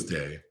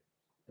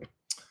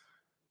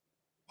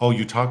 Oh,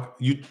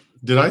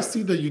 did I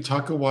see that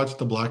Yutaka watched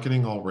The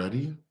Blackening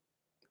already?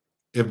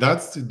 If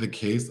that's the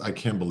case, I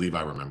can't believe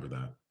I remember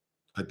that.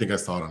 I think I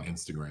saw it on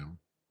Instagram.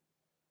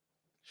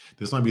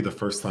 This might be the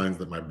first signs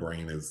that my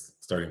brain is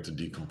starting to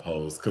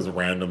decompose because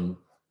random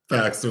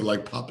facts are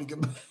like popping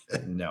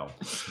in. No.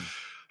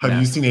 Have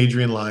you seen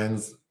Adrian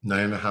Lyne's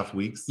 9.5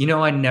 Weeks? You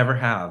know, I never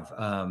have.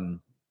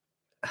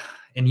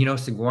 And you know,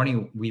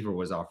 Sigourney Weaver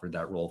was offered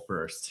that role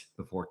first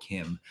before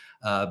Kim.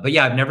 But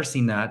yeah, I've never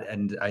seen that,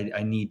 and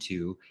I need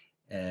to.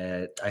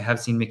 I have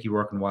seen Mickey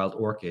Rourke and Wild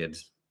Orchid,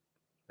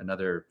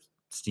 another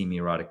steamy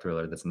erotic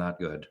thriller that's not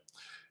good.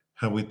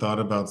 Have we thought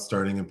about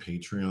starting a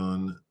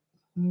Patreon?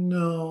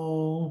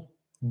 No.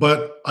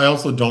 But I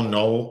also don't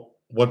know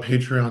what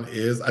Patreon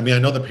is. I mean, I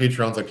know the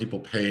Patreons like people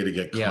pay to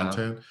get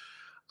content.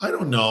 Yeah. I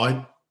don't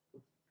know.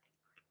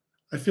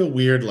 I feel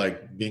weird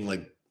like being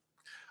like,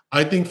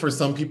 I think for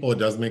some people it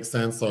does make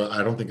sense. So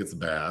I don't think it's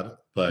bad.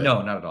 But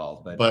no, not at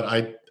all. But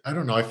I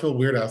don't know. I feel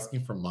weird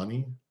asking for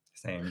money.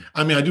 Same.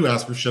 I mean, I do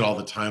ask for shit all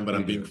the time, but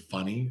I'm being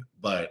funny.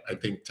 But I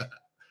think,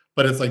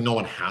 but it's like no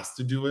one has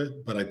to do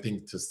it. But I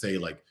think to say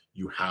like,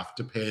 you have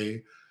to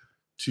pay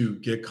to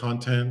get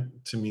content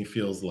to me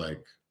feels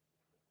like,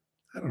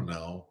 I don't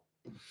know.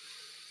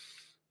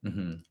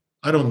 Mm-hmm.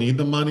 I don't need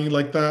the money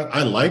like that.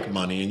 I like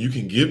money and you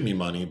can give me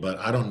money, but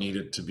I don't need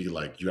it to be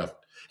like you have.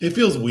 It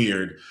feels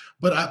weird,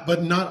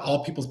 but not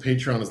all people's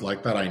Patreon is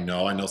like that. I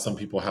know some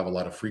people have a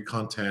lot of free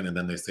content and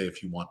then they say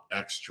if you want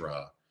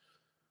extra.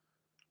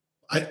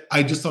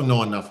 I just don't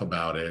know enough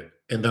about it.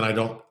 And then I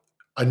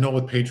know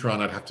with Patreon,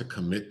 I'd have to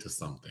commit to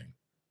something.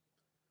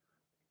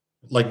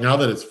 Like now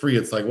that it's free,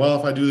 it's like, well,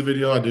 if I do the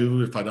video, I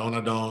do. If I don't,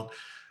 I don't.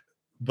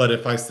 But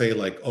if I say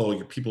like, oh,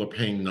 your people are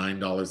paying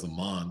 $9 a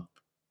month,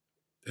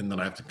 and then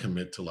I have to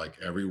commit to like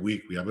every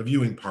week we have a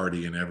viewing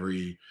party and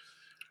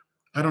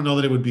I don't know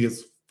that it would be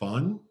as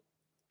fun.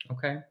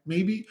 Okay.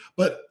 Maybe.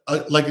 But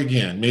like,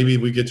 again, maybe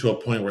we get to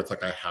a point where it's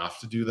like, I have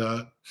to do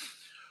that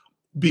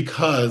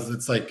because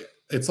it's like,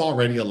 it's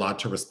already a lot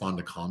to respond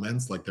to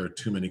comments. Like there are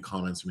too many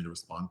comments for me to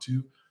respond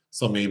to.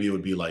 So maybe it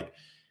would be like,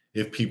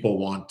 if people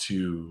want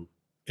to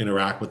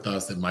interact with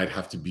us, it might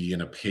have to be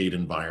in a paid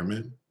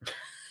environment.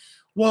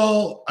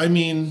 Well, I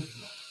mean,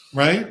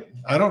 right?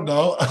 I don't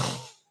know.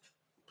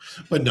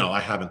 But no, I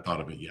haven't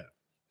thought of it yet.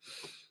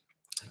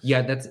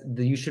 Yeah,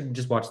 you should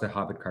just watch the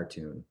Hobbit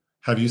cartoon.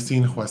 Have you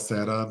seen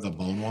Huesera, the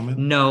Bone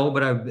Woman? No,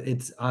 but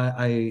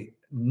I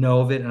know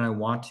of it and I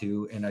want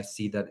to, and I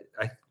see that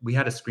we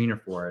had a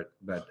screener for it,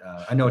 but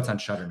I know it's on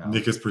Shudder now.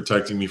 Nick is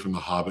protecting me from the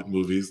Hobbit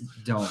movies.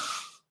 You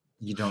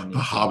don't need The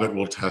Hobbit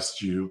will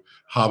test you.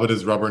 Hobbit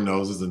is rubber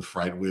noses and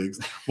fright wigs.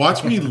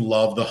 Watch me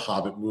love the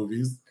Hobbit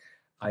movies.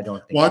 I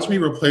don't think Watch me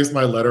replace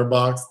my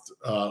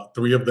Letterboxd.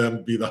 Three of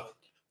them be the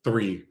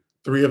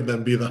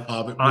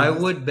Hobbit movies. I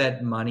would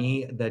bet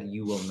money that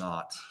you will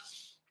not.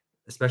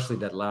 Especially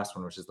that last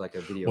one, which is like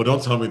a video. Well,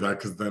 don't tell me that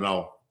because then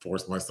I'll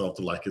force myself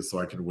to like it so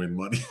I can win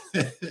money.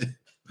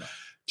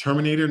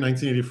 Terminator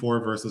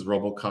 1984 versus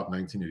RoboCop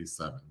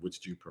 1987. Which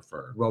do you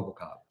prefer?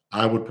 RoboCop.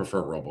 I would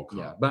prefer RoboCop.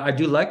 Yeah, but I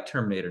do like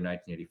Terminator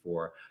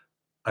 1984.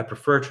 I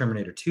prefer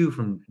Terminator 2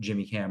 from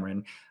Jimmy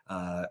Cameron.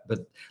 But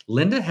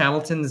Linda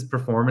Hamilton's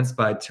performance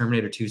by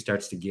Terminator 2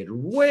 starts to get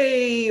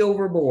way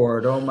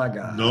overboard. Oh my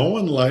God. No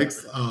one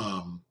likes,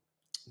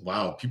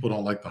 wow, people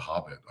don't like The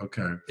Hobbit.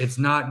 Okay. It's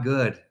not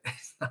good.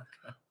 It's not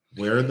good.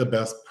 Where are the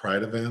best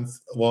Pride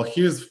events? Well,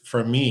 here's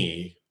for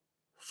me,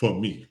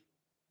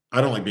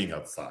 I don't like being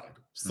outside.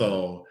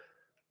 So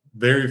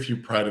very few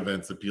Pride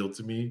events appeal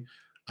to me.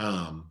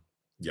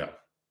 Yeah.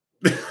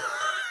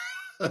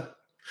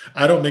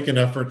 I don't make an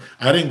effort.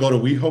 I didn't go to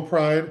WeHo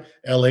Pride.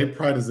 LA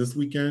Pride is this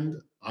weekend.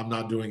 I'm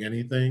not doing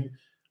anything.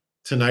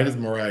 Tonight is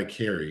Mariah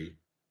Carey.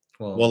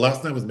 Well,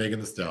 last night was Megan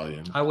Thee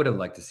Stallion. I would have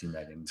liked to see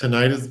Megan.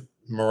 Tonight is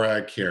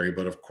Mariah Carey,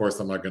 but of course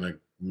I'm not going to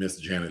miss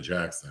Janet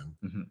Jackson.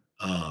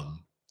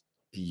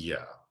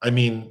 Yeah. I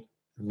mean,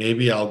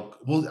 maybe I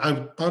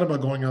thought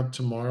about going out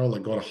tomorrow,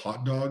 like go to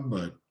Hot Dog,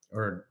 but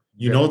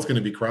it's going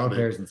to be crowded.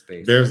 Bears in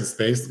Space. Bears in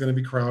Space is going to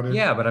be crowded.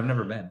 Yeah, but I've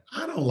never been.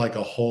 I don't like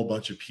a whole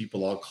bunch of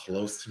people all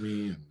close to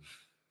me. And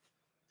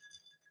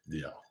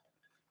yeah.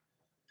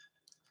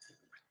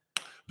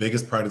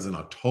 Vegas Pride is in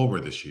October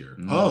this year.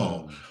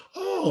 Oh,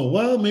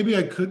 well, maybe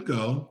I could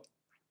go.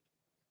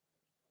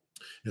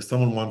 If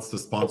someone wants to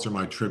sponsor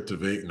my trip to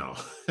Vegas, no.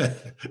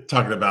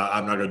 Talking about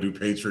I'm not going to do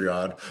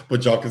Patreon,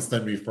 but y'all can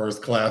send me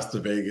first class to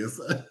Vegas.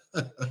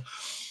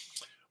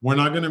 We're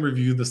not going to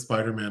review the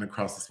Spider-Man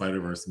Across the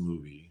Spider-Verse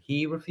movie.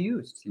 He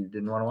refused. He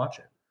didn't want to watch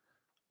it.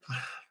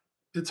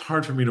 It's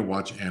hard for me to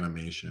watch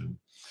animation.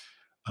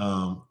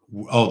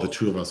 The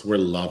two of us, we're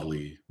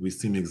lovely. We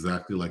seem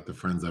exactly like the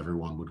friends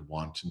everyone would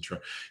want and try.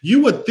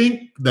 You would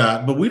think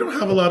that, but we don't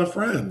have a lot of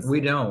friends.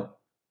 We don't.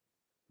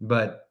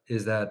 But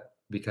is that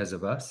because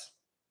of us?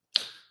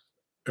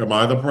 Am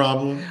I the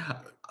problem?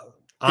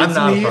 I'm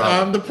not a problem.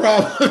 I'm the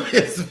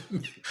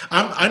problem.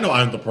 I know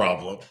I'm the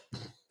problem.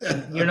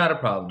 You're not a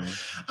problem.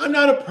 I'm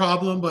not a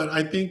problem, but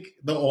I think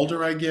the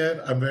older I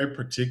get, I'm very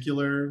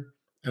particular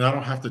and I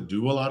don't have to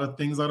do a lot of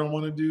things I don't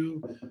want to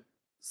do.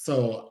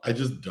 So I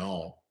just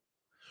don't.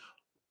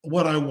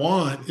 What I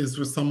want is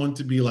for someone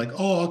to be like,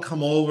 oh, I'll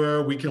come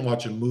over. We can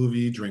watch a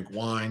movie, drink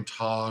wine,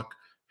 talk,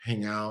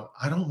 hang out.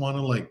 I don't want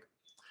to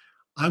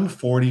I'm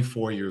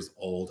 44 years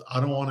old. I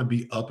don't want to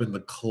be up in the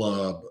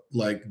club,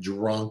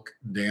 drunk,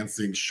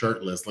 dancing,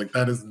 shirtless.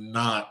 That is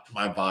not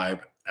my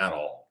vibe at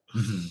all.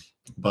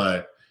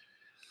 But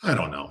I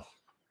don't know.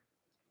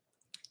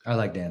 I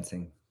like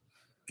dancing.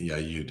 Yeah,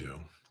 you do.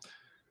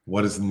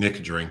 What is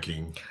Nick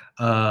drinking?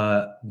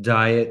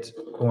 Diet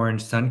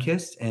Orange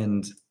Sunkist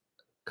and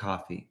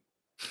coffee.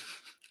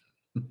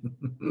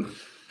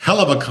 Hell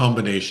of a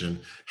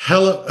combination.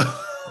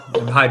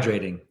 I'm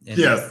hydrating.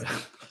 Yes.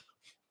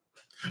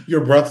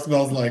 Your breath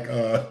smells like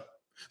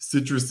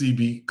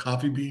citrusy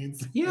coffee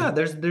beans. Yeah,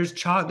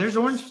 there's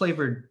orange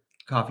flavored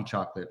coffee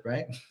chocolate,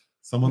 right?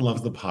 Someone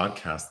loves the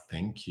podcast.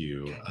 Thank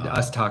you.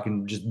 Us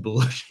talking just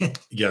bullshit.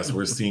 Yes,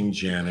 we're seeing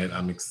Janet.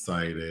 I'm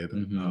excited.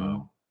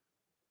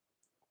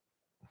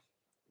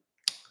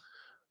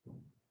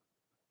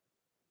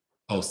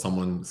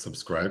 Someone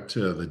subscribed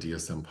to the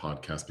DSM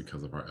podcast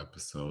because of our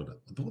episode.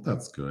 Oh,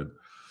 that's good.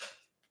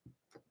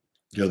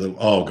 Yeah.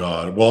 Oh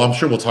God. Well, I'm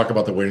sure we'll talk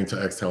about the Waiting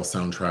to Exhale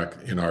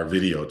soundtrack in our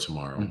video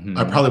tomorrow.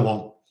 I probably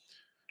won't.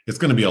 It's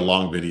going to be a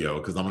long video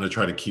because I'm going to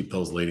try to keep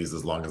those ladies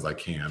as long as I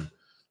can.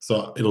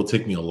 So it'll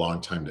take me a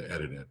long time to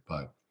edit it.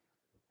 But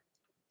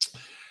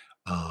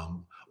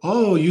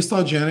you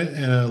saw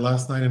Janet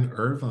last night in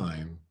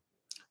Irvine.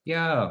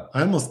 Yeah.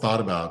 I almost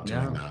thought about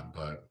doing that,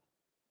 but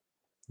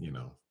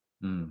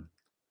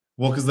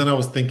Well, because then I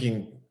was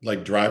thinking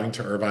driving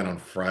to Irvine on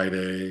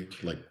Friday,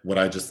 would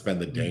I just spend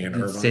the day in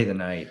Irvine? Stay the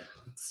night.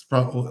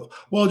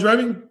 Well,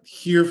 driving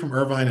here from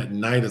Irvine at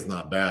night is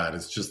not bad.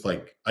 It's just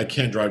I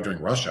can't drive during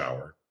rush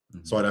hour.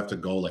 So I'd have to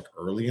go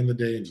early in the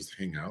day and just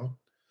hang out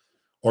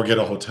or get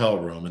a hotel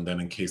room. And then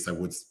in case I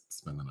would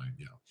spend the night.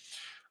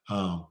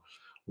 Yeah.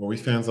 Were we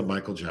fans of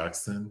Michael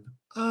Jackson?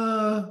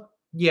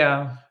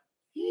 Yeah.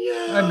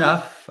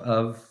 Enough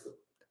of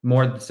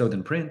more so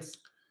than Prince.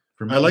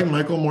 For me. I like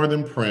Michael more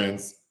than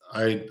Prince.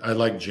 I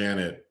like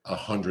Janet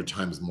 100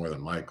 times more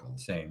than Michael.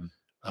 Same.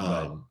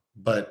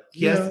 But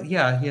he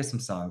has some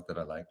songs that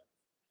I like.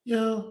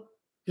 Yeah.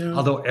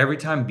 Although every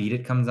time Beat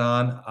It comes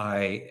on,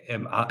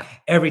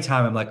 every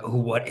time I'm like, oh,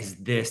 what is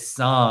this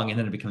song? And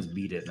then it becomes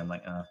Beat It. And I'm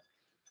like,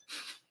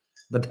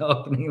 But the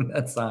opening of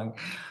that song.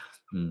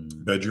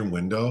 Bedroom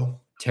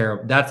Window.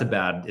 Terrible. That's a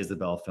bad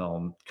Isabel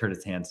film.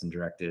 Curtis Hanson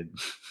directed.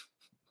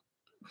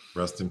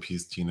 Rest in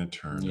peace, Tina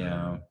Turner.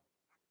 Yeah.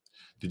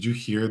 Did you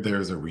hear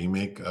there's a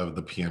remake of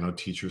The Piano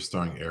Teacher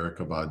starring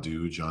Erykah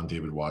Badu, John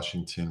David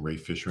Washington, Ray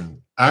Fisher?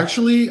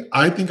 Actually,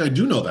 I think I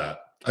do know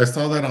that. I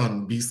saw that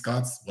on B.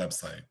 Scott's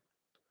website.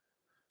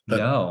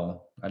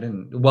 No, I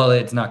didn't. Well,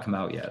 it's not come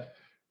out yet.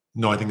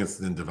 No, I think it's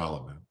in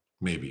development.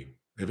 Maybe.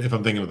 If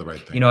I'm thinking of the right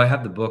thing. I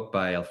have the book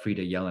by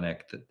Elfriede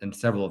Jelinek and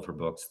several of her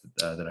books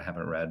that I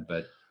haven't read,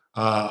 but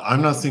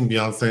I'm not seeing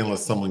Beyonce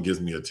unless someone gives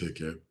me a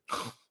ticket.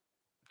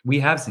 We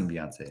have seen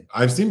Beyonce.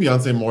 I've seen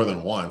Beyonce more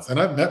than once, and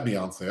I've met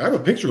Beyonce. I have a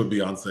picture with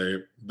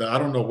Beyonce that I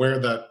don't know where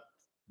that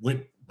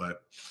went,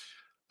 but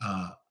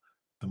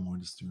the more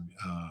disturbing.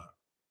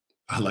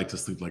 I like to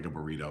sleep like a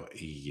burrito.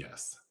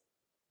 Yes.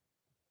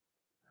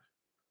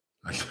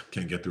 I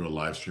can't get through a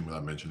live stream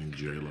without mentioning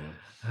J-Lo.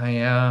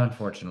 Yeah,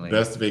 unfortunately.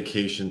 Best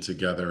vacation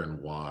together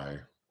and why?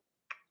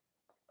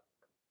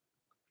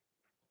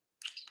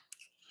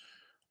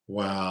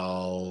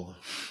 Well,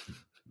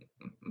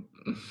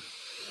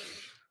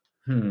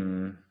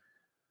 well,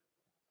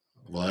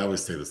 I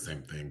always say the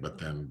same thing, but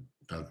then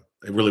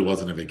it really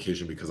wasn't a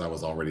vacation because I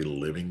was already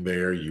living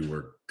there. You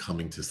were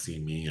coming to see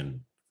me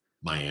in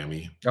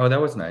Miami. Oh, that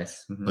was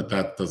nice. But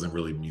that doesn't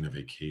really mean a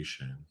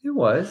vacation. It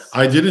was.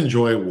 I did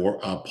enjoy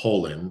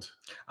Poland.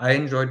 I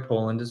enjoyed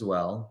Poland as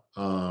well.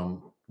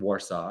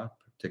 Warsaw,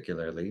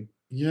 particularly.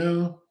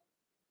 Yeah.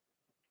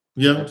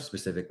 Yeah.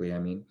 Specifically, I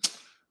mean.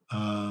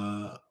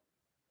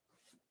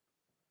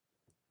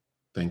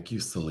 Thank you,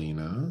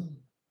 Selena.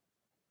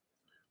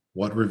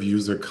 What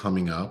reviews are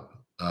coming up?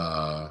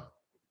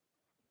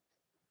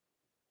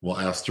 Well,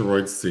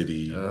 Asteroid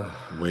City,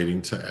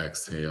 Waiting to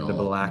Exhale,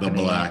 The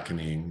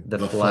Blackening, The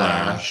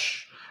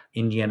Flash,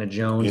 Indiana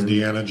Jones,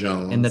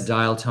 and the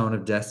Dial Tone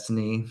of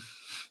Destiny.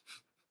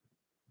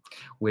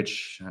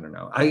 Which I don't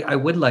know. I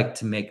would like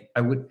to make. I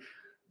would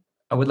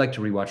like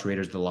to rewatch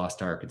Raiders of the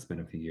Lost Ark. It's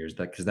been a few years,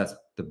 because that's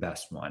the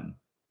best one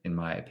in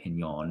my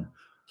opinion.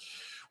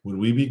 Would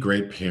we be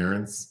great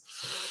parents?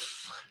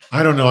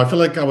 I don't know. I feel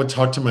like I would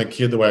talk to my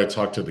kid the way I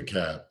talk to the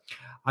cat.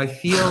 I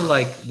feel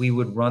like we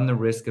would run the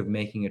risk of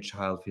making a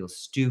child feel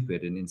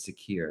stupid and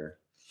insecure.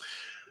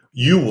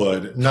 You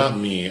would, not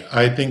me.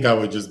 I think I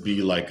would just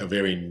be like a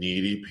very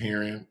needy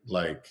parent.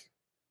 Like,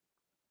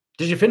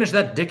 did you finish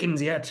that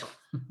Dickens yet?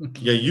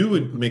 Yeah, you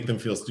would make them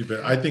feel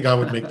stupid. I think I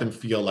would make them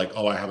feel like,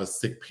 oh, I have a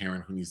sick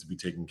parent who needs to be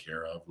taken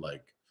care of.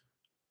 Like,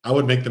 I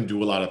would make them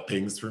do a lot of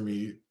things for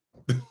me.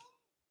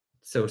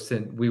 So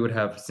we would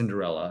have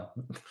Cinderella.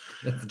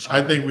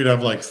 I think we'd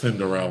have like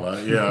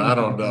Cinderella. Yeah, I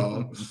don't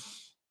know.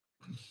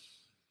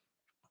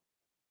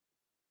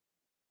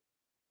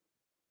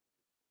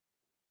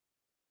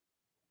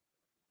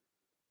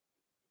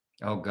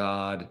 Oh,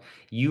 God.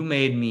 You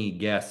made me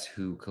guess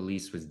who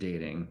Khalees was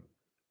dating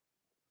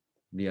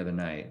the other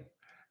night.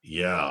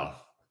 Yeah.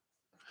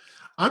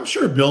 I'm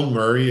sure Bill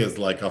Murray is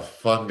like a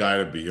fun guy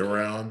to be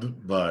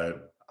around,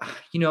 but...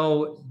 You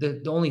know,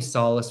 the only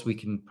solace we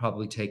can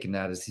probably take in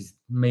that is he's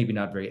maybe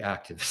not very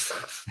active,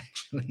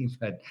 actually.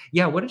 But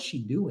yeah, what is she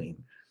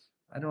doing?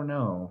 I don't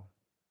know.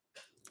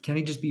 Can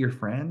he just be your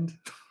friend?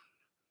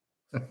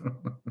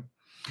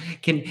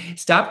 Can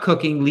stop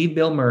cooking, leave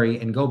Bill Murray,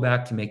 and go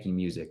back to making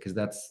music, because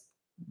that's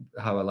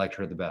how I liked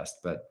her the best.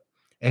 But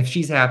if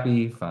she's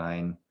happy,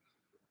 fine.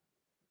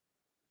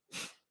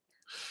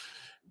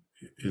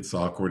 It's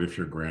awkward if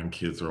your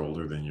grandkids are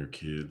older than your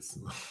kids.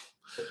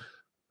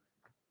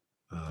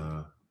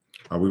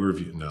 Are we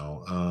reviewing?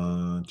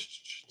 No.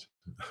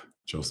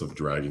 Joseph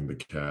dragging the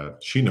cat.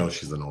 She knows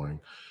she's annoying.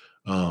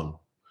 I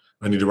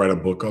need to write a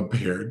book on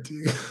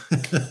parenting.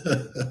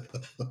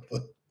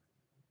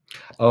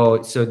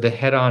 Oh, so the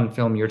Head On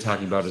film you're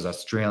talking about is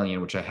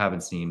Australian, which I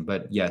haven't seen.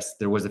 But yes,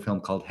 there was a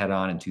film called Head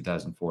On in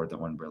 2004 that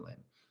won Berlin.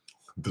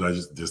 Did I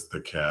just diss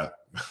the cat?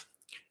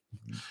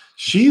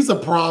 She's a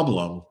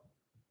problem.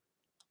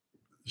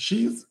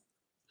 She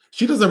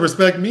doesn't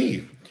respect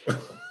me.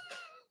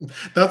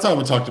 That's how I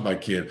would talk to my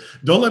kid.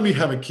 Don't let me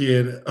have a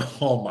kid.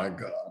 Oh my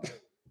God.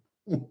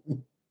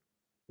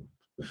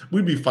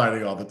 We'd be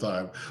fighting all the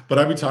time, but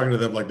I'd be talking to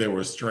them like they were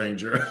a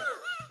stranger.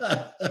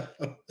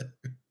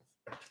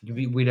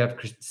 We'd have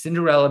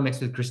Cinderella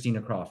mixed with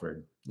Christina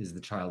Crawford is the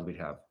child we'd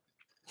have.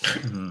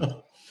 Mm-hmm.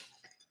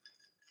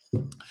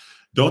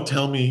 Don't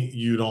tell me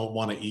you don't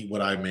want to eat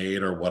what I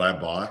made or what I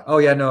bought. Oh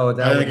yeah, no.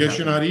 I guess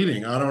you're not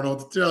eating. I don't know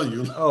what to tell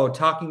you. Oh,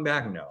 talking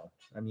back, no.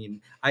 I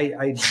mean,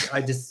 I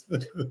just,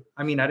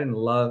 I mean, I didn't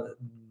love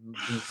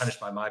being punished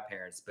by my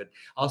parents, but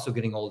also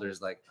getting older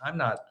is like,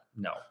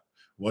 no.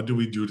 What do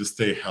we do to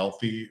stay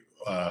healthy?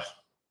 I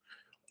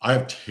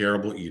have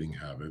terrible eating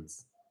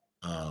habits.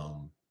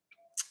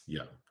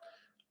 Yeah.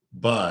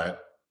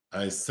 But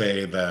I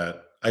say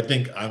that I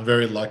think I'm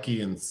very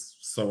lucky, and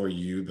so are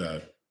you,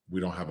 that we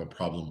don't have a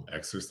problem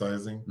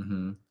exercising.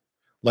 Mm-hmm.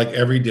 Like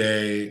every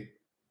day,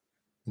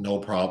 no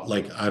problem.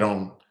 Like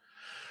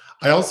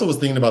I also was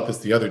thinking about this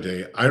the other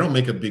day. I don't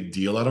make a big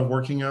deal out of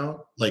working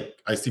out. Like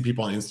I see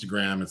people on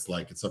Instagram, it's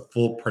like it's a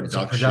full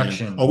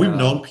production. Oh, we've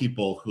known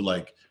people who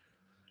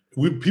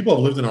people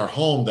have lived in our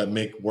home that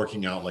make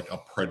working out like a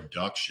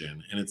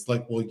production. And it's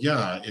like, well,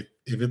 yeah,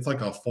 if it's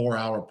like a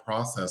 4-hour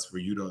process for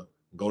you to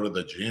go to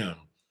the gym,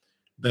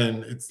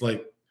 then it's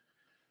like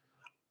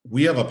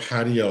we have a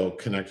patio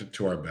connected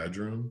to our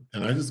bedroom,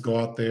 and I just go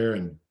out there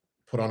and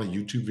put on a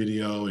YouTube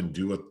video and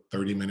do a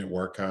 30-minute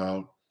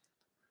workout.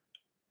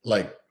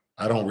 Like,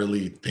 I don't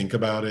really think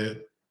about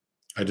it.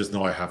 I just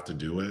know I have to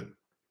do it.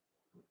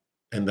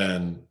 And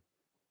then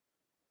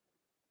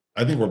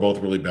I think we're both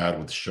really bad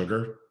with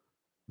sugar.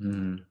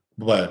 Mm-hmm.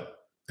 But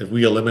if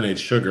we eliminate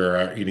sugar,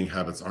 our eating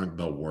habits aren't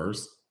the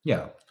worst.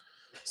 Yeah.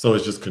 So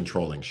it's just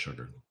controlling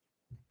sugar.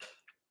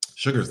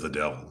 Sugar's the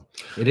devil.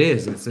 It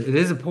is. It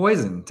is a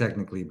poison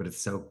technically, but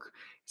it's a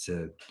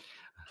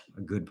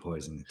good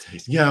poison. It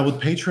tastes Yeah, with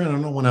Patreon, I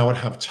don't know when I would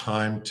have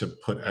time to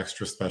put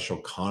extra special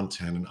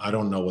content, and I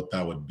don't know what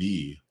that would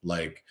be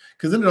like.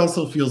 Because then it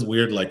also feels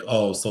weird, like,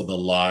 oh, so the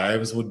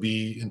lives would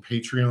be in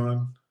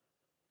Patreon,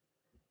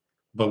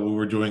 but we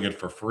were doing it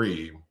for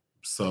free.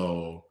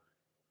 So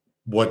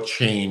what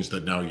changed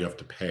that now you have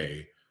to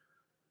pay?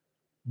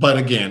 But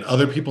again,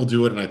 other people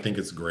do it, and I think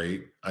it's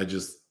great. I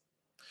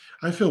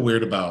feel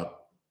weird about.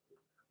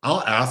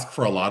 I'll ask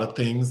for a lot of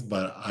things,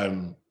 but I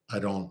don't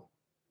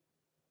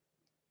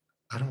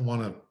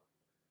want to.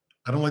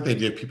 I don't like the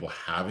idea of people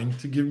having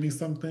to give me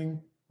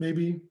something.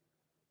 Maybe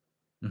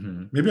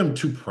I'm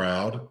too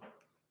proud.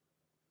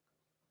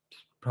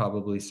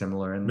 Probably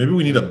similar. And maybe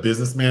we need a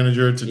business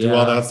manager to do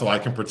all that, so I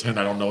can pretend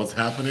I don't know what's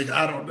happening.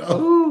 I don't know.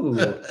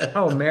 Ooh,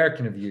 how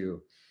American of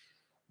you.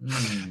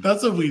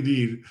 That's what we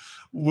need.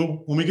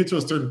 When we get to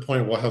a certain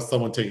point, we'll have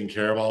someone taking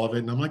care of all of it.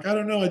 And I'm like, I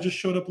don't know. I just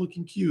showed up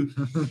looking cute.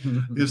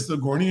 If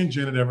Sigourney and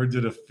Janet ever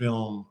did a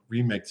film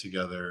remake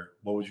together,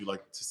 what would you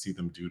like to see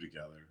them do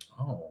together?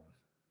 Oh.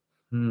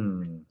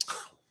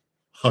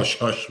 Hush,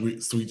 hush,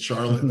 sweet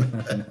Charlotte.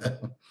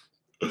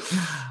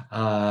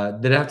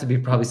 There'd have to be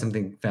probably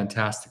something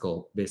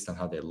fantastical based on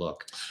how they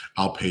look.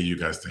 I'll pay you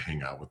guys to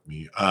hang out with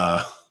me.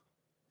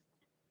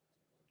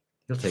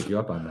 He'll take you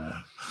up on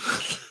that.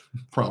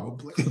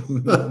 Probably.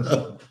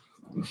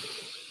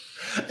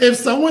 If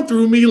someone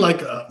threw me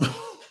like well,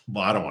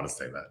 I don't want to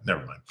say that.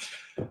 Never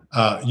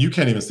mind. You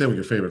can't even say what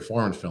your favorite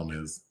foreign film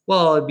is.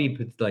 Well, it'd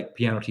be like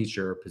Piano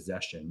Teacher or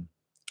Possession.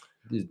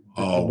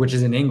 Which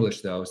is in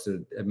English though. So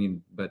I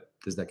mean, but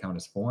does that count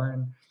as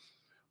foreign?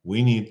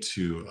 We need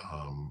to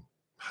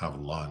have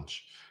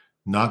lunch.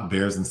 Not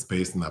bears in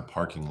space in that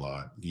parking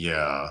lot.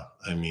 Yeah.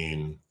 I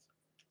mean,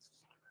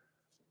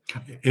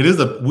 it is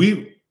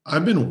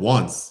I've been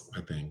once,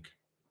 I think.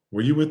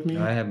 Were you with me?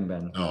 I haven't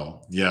been.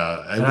 Oh,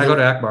 yeah. And I go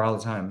to Akbar all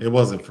the time. It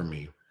wasn't for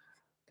me.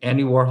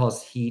 Andy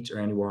Warhol's Heat or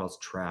Andy Warhol's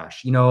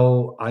Trash. You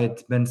know,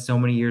 it's been so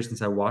many years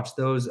since I watched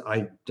those.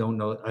 I don't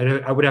know.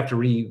 I would have to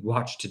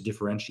re-watch to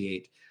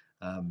differentiate.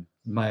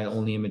 My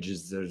only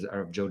images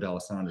are of Joe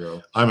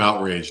D'Alessandro. I'm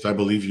outraged. I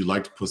believe you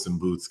liked Puss in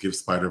Boots. Give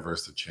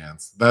Spider-Verse a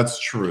chance. That's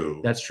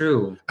true. That's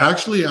true.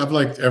 Actually, I've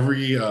liked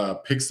every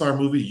Pixar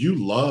movie. You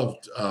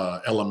loved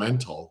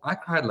Elemental. I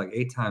cried like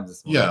 8 times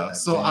this morning. Yeah,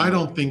 so I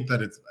don't think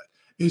that it's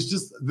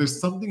just, there's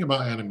something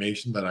about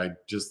animation that I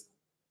just,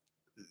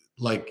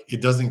 like,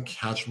 it doesn't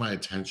catch my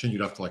attention.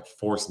 You'd have to like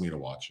force me to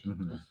watch it.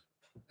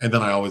 And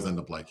then I always end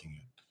up liking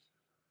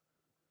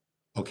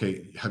it.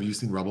 Okay, have you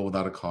seen Rebel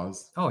Without a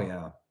Cause? Oh,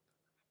 yeah.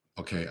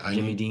 Okay.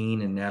 Jimmy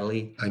Dean and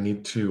Natalie. I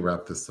need to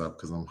wrap this up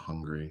because I'm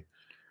hungry.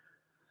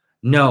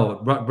 No,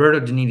 Roberto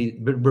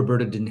Benigni,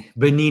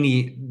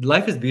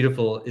 Life is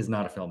Beautiful is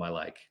not a film I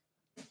like.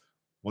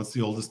 What's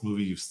the oldest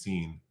movie you've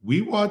seen?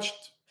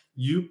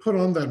 You put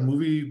on that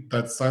movie,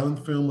 that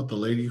silent film with the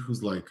lady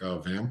who's like a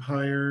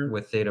vampire.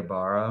 With Theda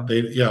Bara.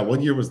 Yeah,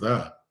 what year was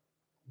that?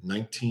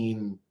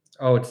 19...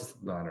 Oh, it's,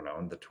 I don't know,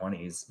 in the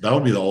 20s. That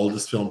would be the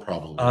oldest film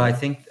probably. I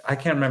think, I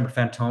can't remember.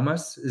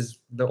 Fantomas is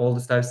the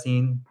oldest I've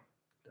seen.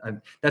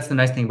 That's the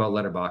nice thing about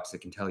Letterboxd.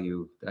 It can tell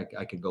you,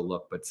 I could go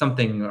look, but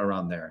something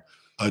around there.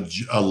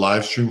 A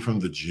live stream from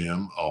the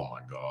gym. Oh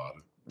my God.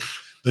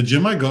 The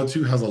gym I go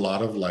to has a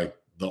lot of like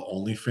the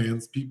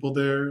OnlyFans people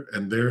there.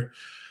 And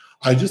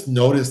I just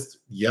noticed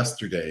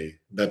yesterday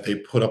that they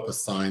put up a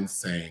sign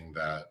saying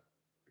that,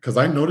 because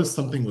I noticed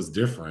something was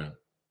different.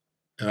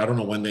 And I don't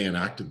know when they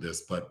enacted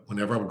this, but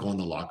whenever I would go in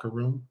the locker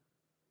room,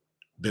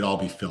 they'd all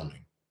be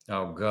filming.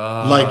 Oh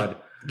God.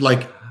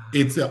 Like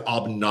it's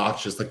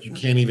obnoxious. Like you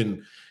can't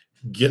even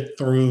get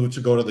through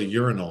to go to the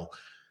urinal.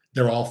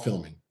 They're all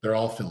filming.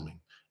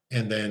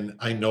 And then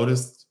I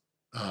noticed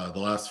the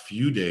last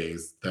few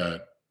days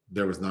that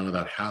there was none of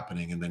that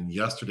happening. And then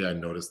yesterday I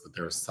noticed that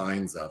there are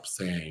signs up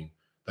saying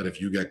that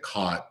if you get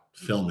caught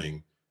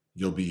filming,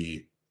 you'll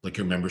be like,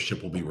 your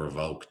membership will be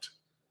revoked.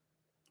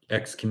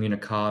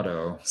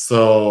 Excommunicado.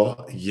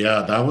 So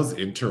yeah, that was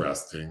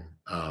interesting.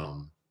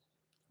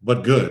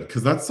 But good,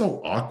 because that's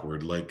so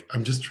awkward. Like,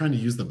 I'm just trying to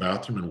use the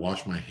bathroom and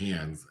wash my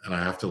hands, and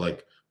I have to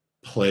like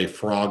play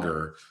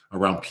Frogger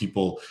around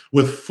people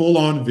with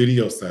full-on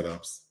video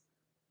setups,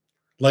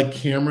 like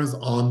cameras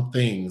on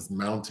things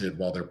mounted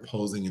while they're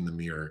posing in the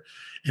mirror.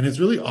 And it's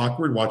really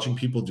awkward watching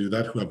people do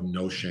that who have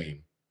no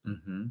shame.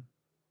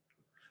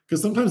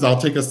 Because sometimes I'll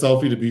take a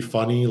selfie to be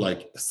funny,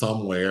 like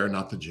somewhere,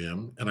 not the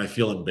gym, and I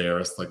feel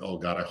embarrassed, like, oh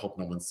God, I hope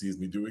no one sees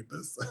me doing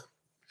this.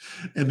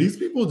 And these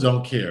people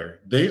don't care.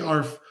 They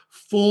are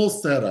full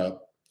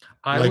setup,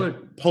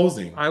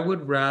 posing. I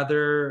would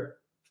rather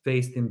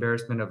face the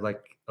embarrassment of like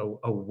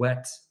a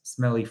wet,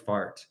 smelly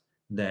fart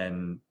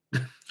than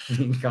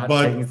being caught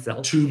taking selfies.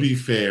 But to be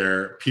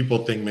fair,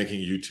 people think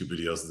making YouTube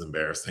videos is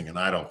embarrassing, and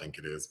I don't think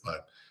it is.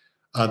 But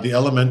the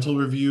Elemental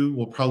review,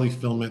 we'll probably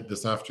film it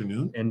this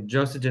afternoon. And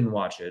Joseph didn't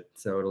watch it,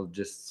 so it'll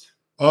just...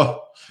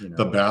 Oh, You know.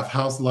 the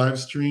bathhouse live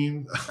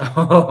stream.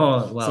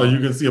 Oh, well, so you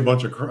can see a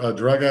bunch of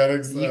drug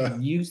addicts.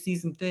 You see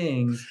some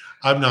things.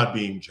 I'm not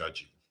being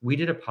judgy. We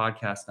did a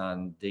podcast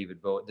on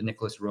David Bowie, the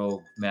Nicholas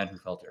Rowe Man Who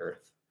Fell to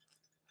Earth.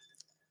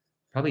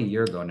 Probably a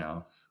year ago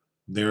now.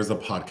 There's a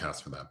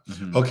podcast for that.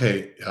 Mm-hmm.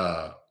 Okay,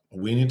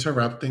 we need to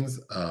wrap things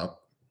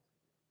up.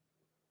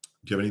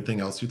 Do you have anything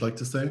else you'd like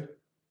to say?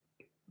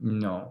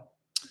 No.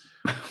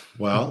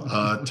 Well,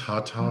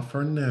 ta-ta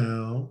for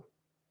now.